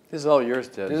 This is all yours,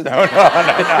 Ted. No.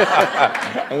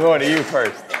 I'm going to you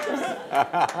first.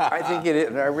 I think it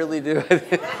is. I really do.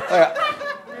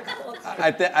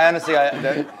 I honestly,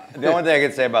 the only thing I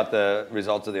could say about the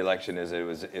results of the election is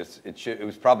it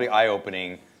was probably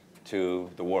eye-opening to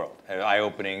the world,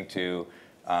 eye-opening to,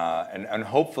 and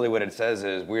hopefully what it says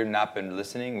is we've not been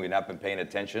listening, we've not been paying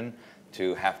attention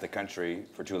to half the country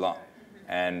for too long.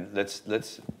 And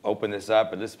let's open this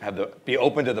up, and let's be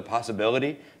open to the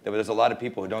possibility that there's a lot of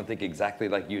people who don't think exactly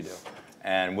like you do.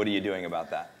 And what are you doing about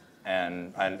that?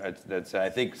 And I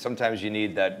think sometimes you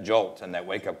need that jolt and that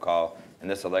wake-up call, and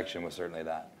this election was certainly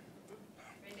that.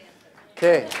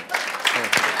 Okay.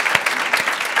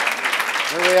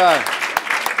 Here we are.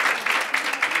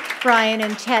 Brian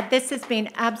and Ted, this has been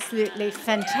absolutely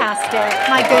fantastic.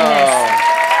 My goodness.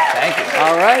 Thank you.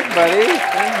 All right, buddy.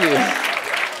 Thank you.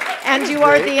 And you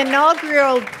are the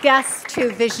inaugural guest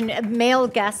to male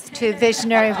guest to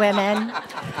Visionary Women.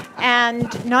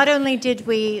 And not only did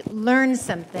we learn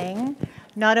something,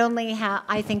 not only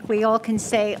I think we all can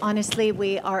say, honestly,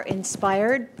 we are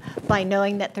inspired by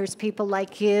knowing that there's people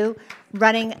like you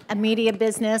running a media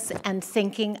business and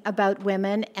thinking about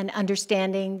women and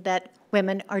understanding that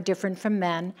women are different from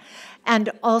men. And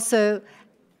also,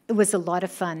 it was a lot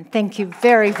of fun. Thank you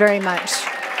very, very much.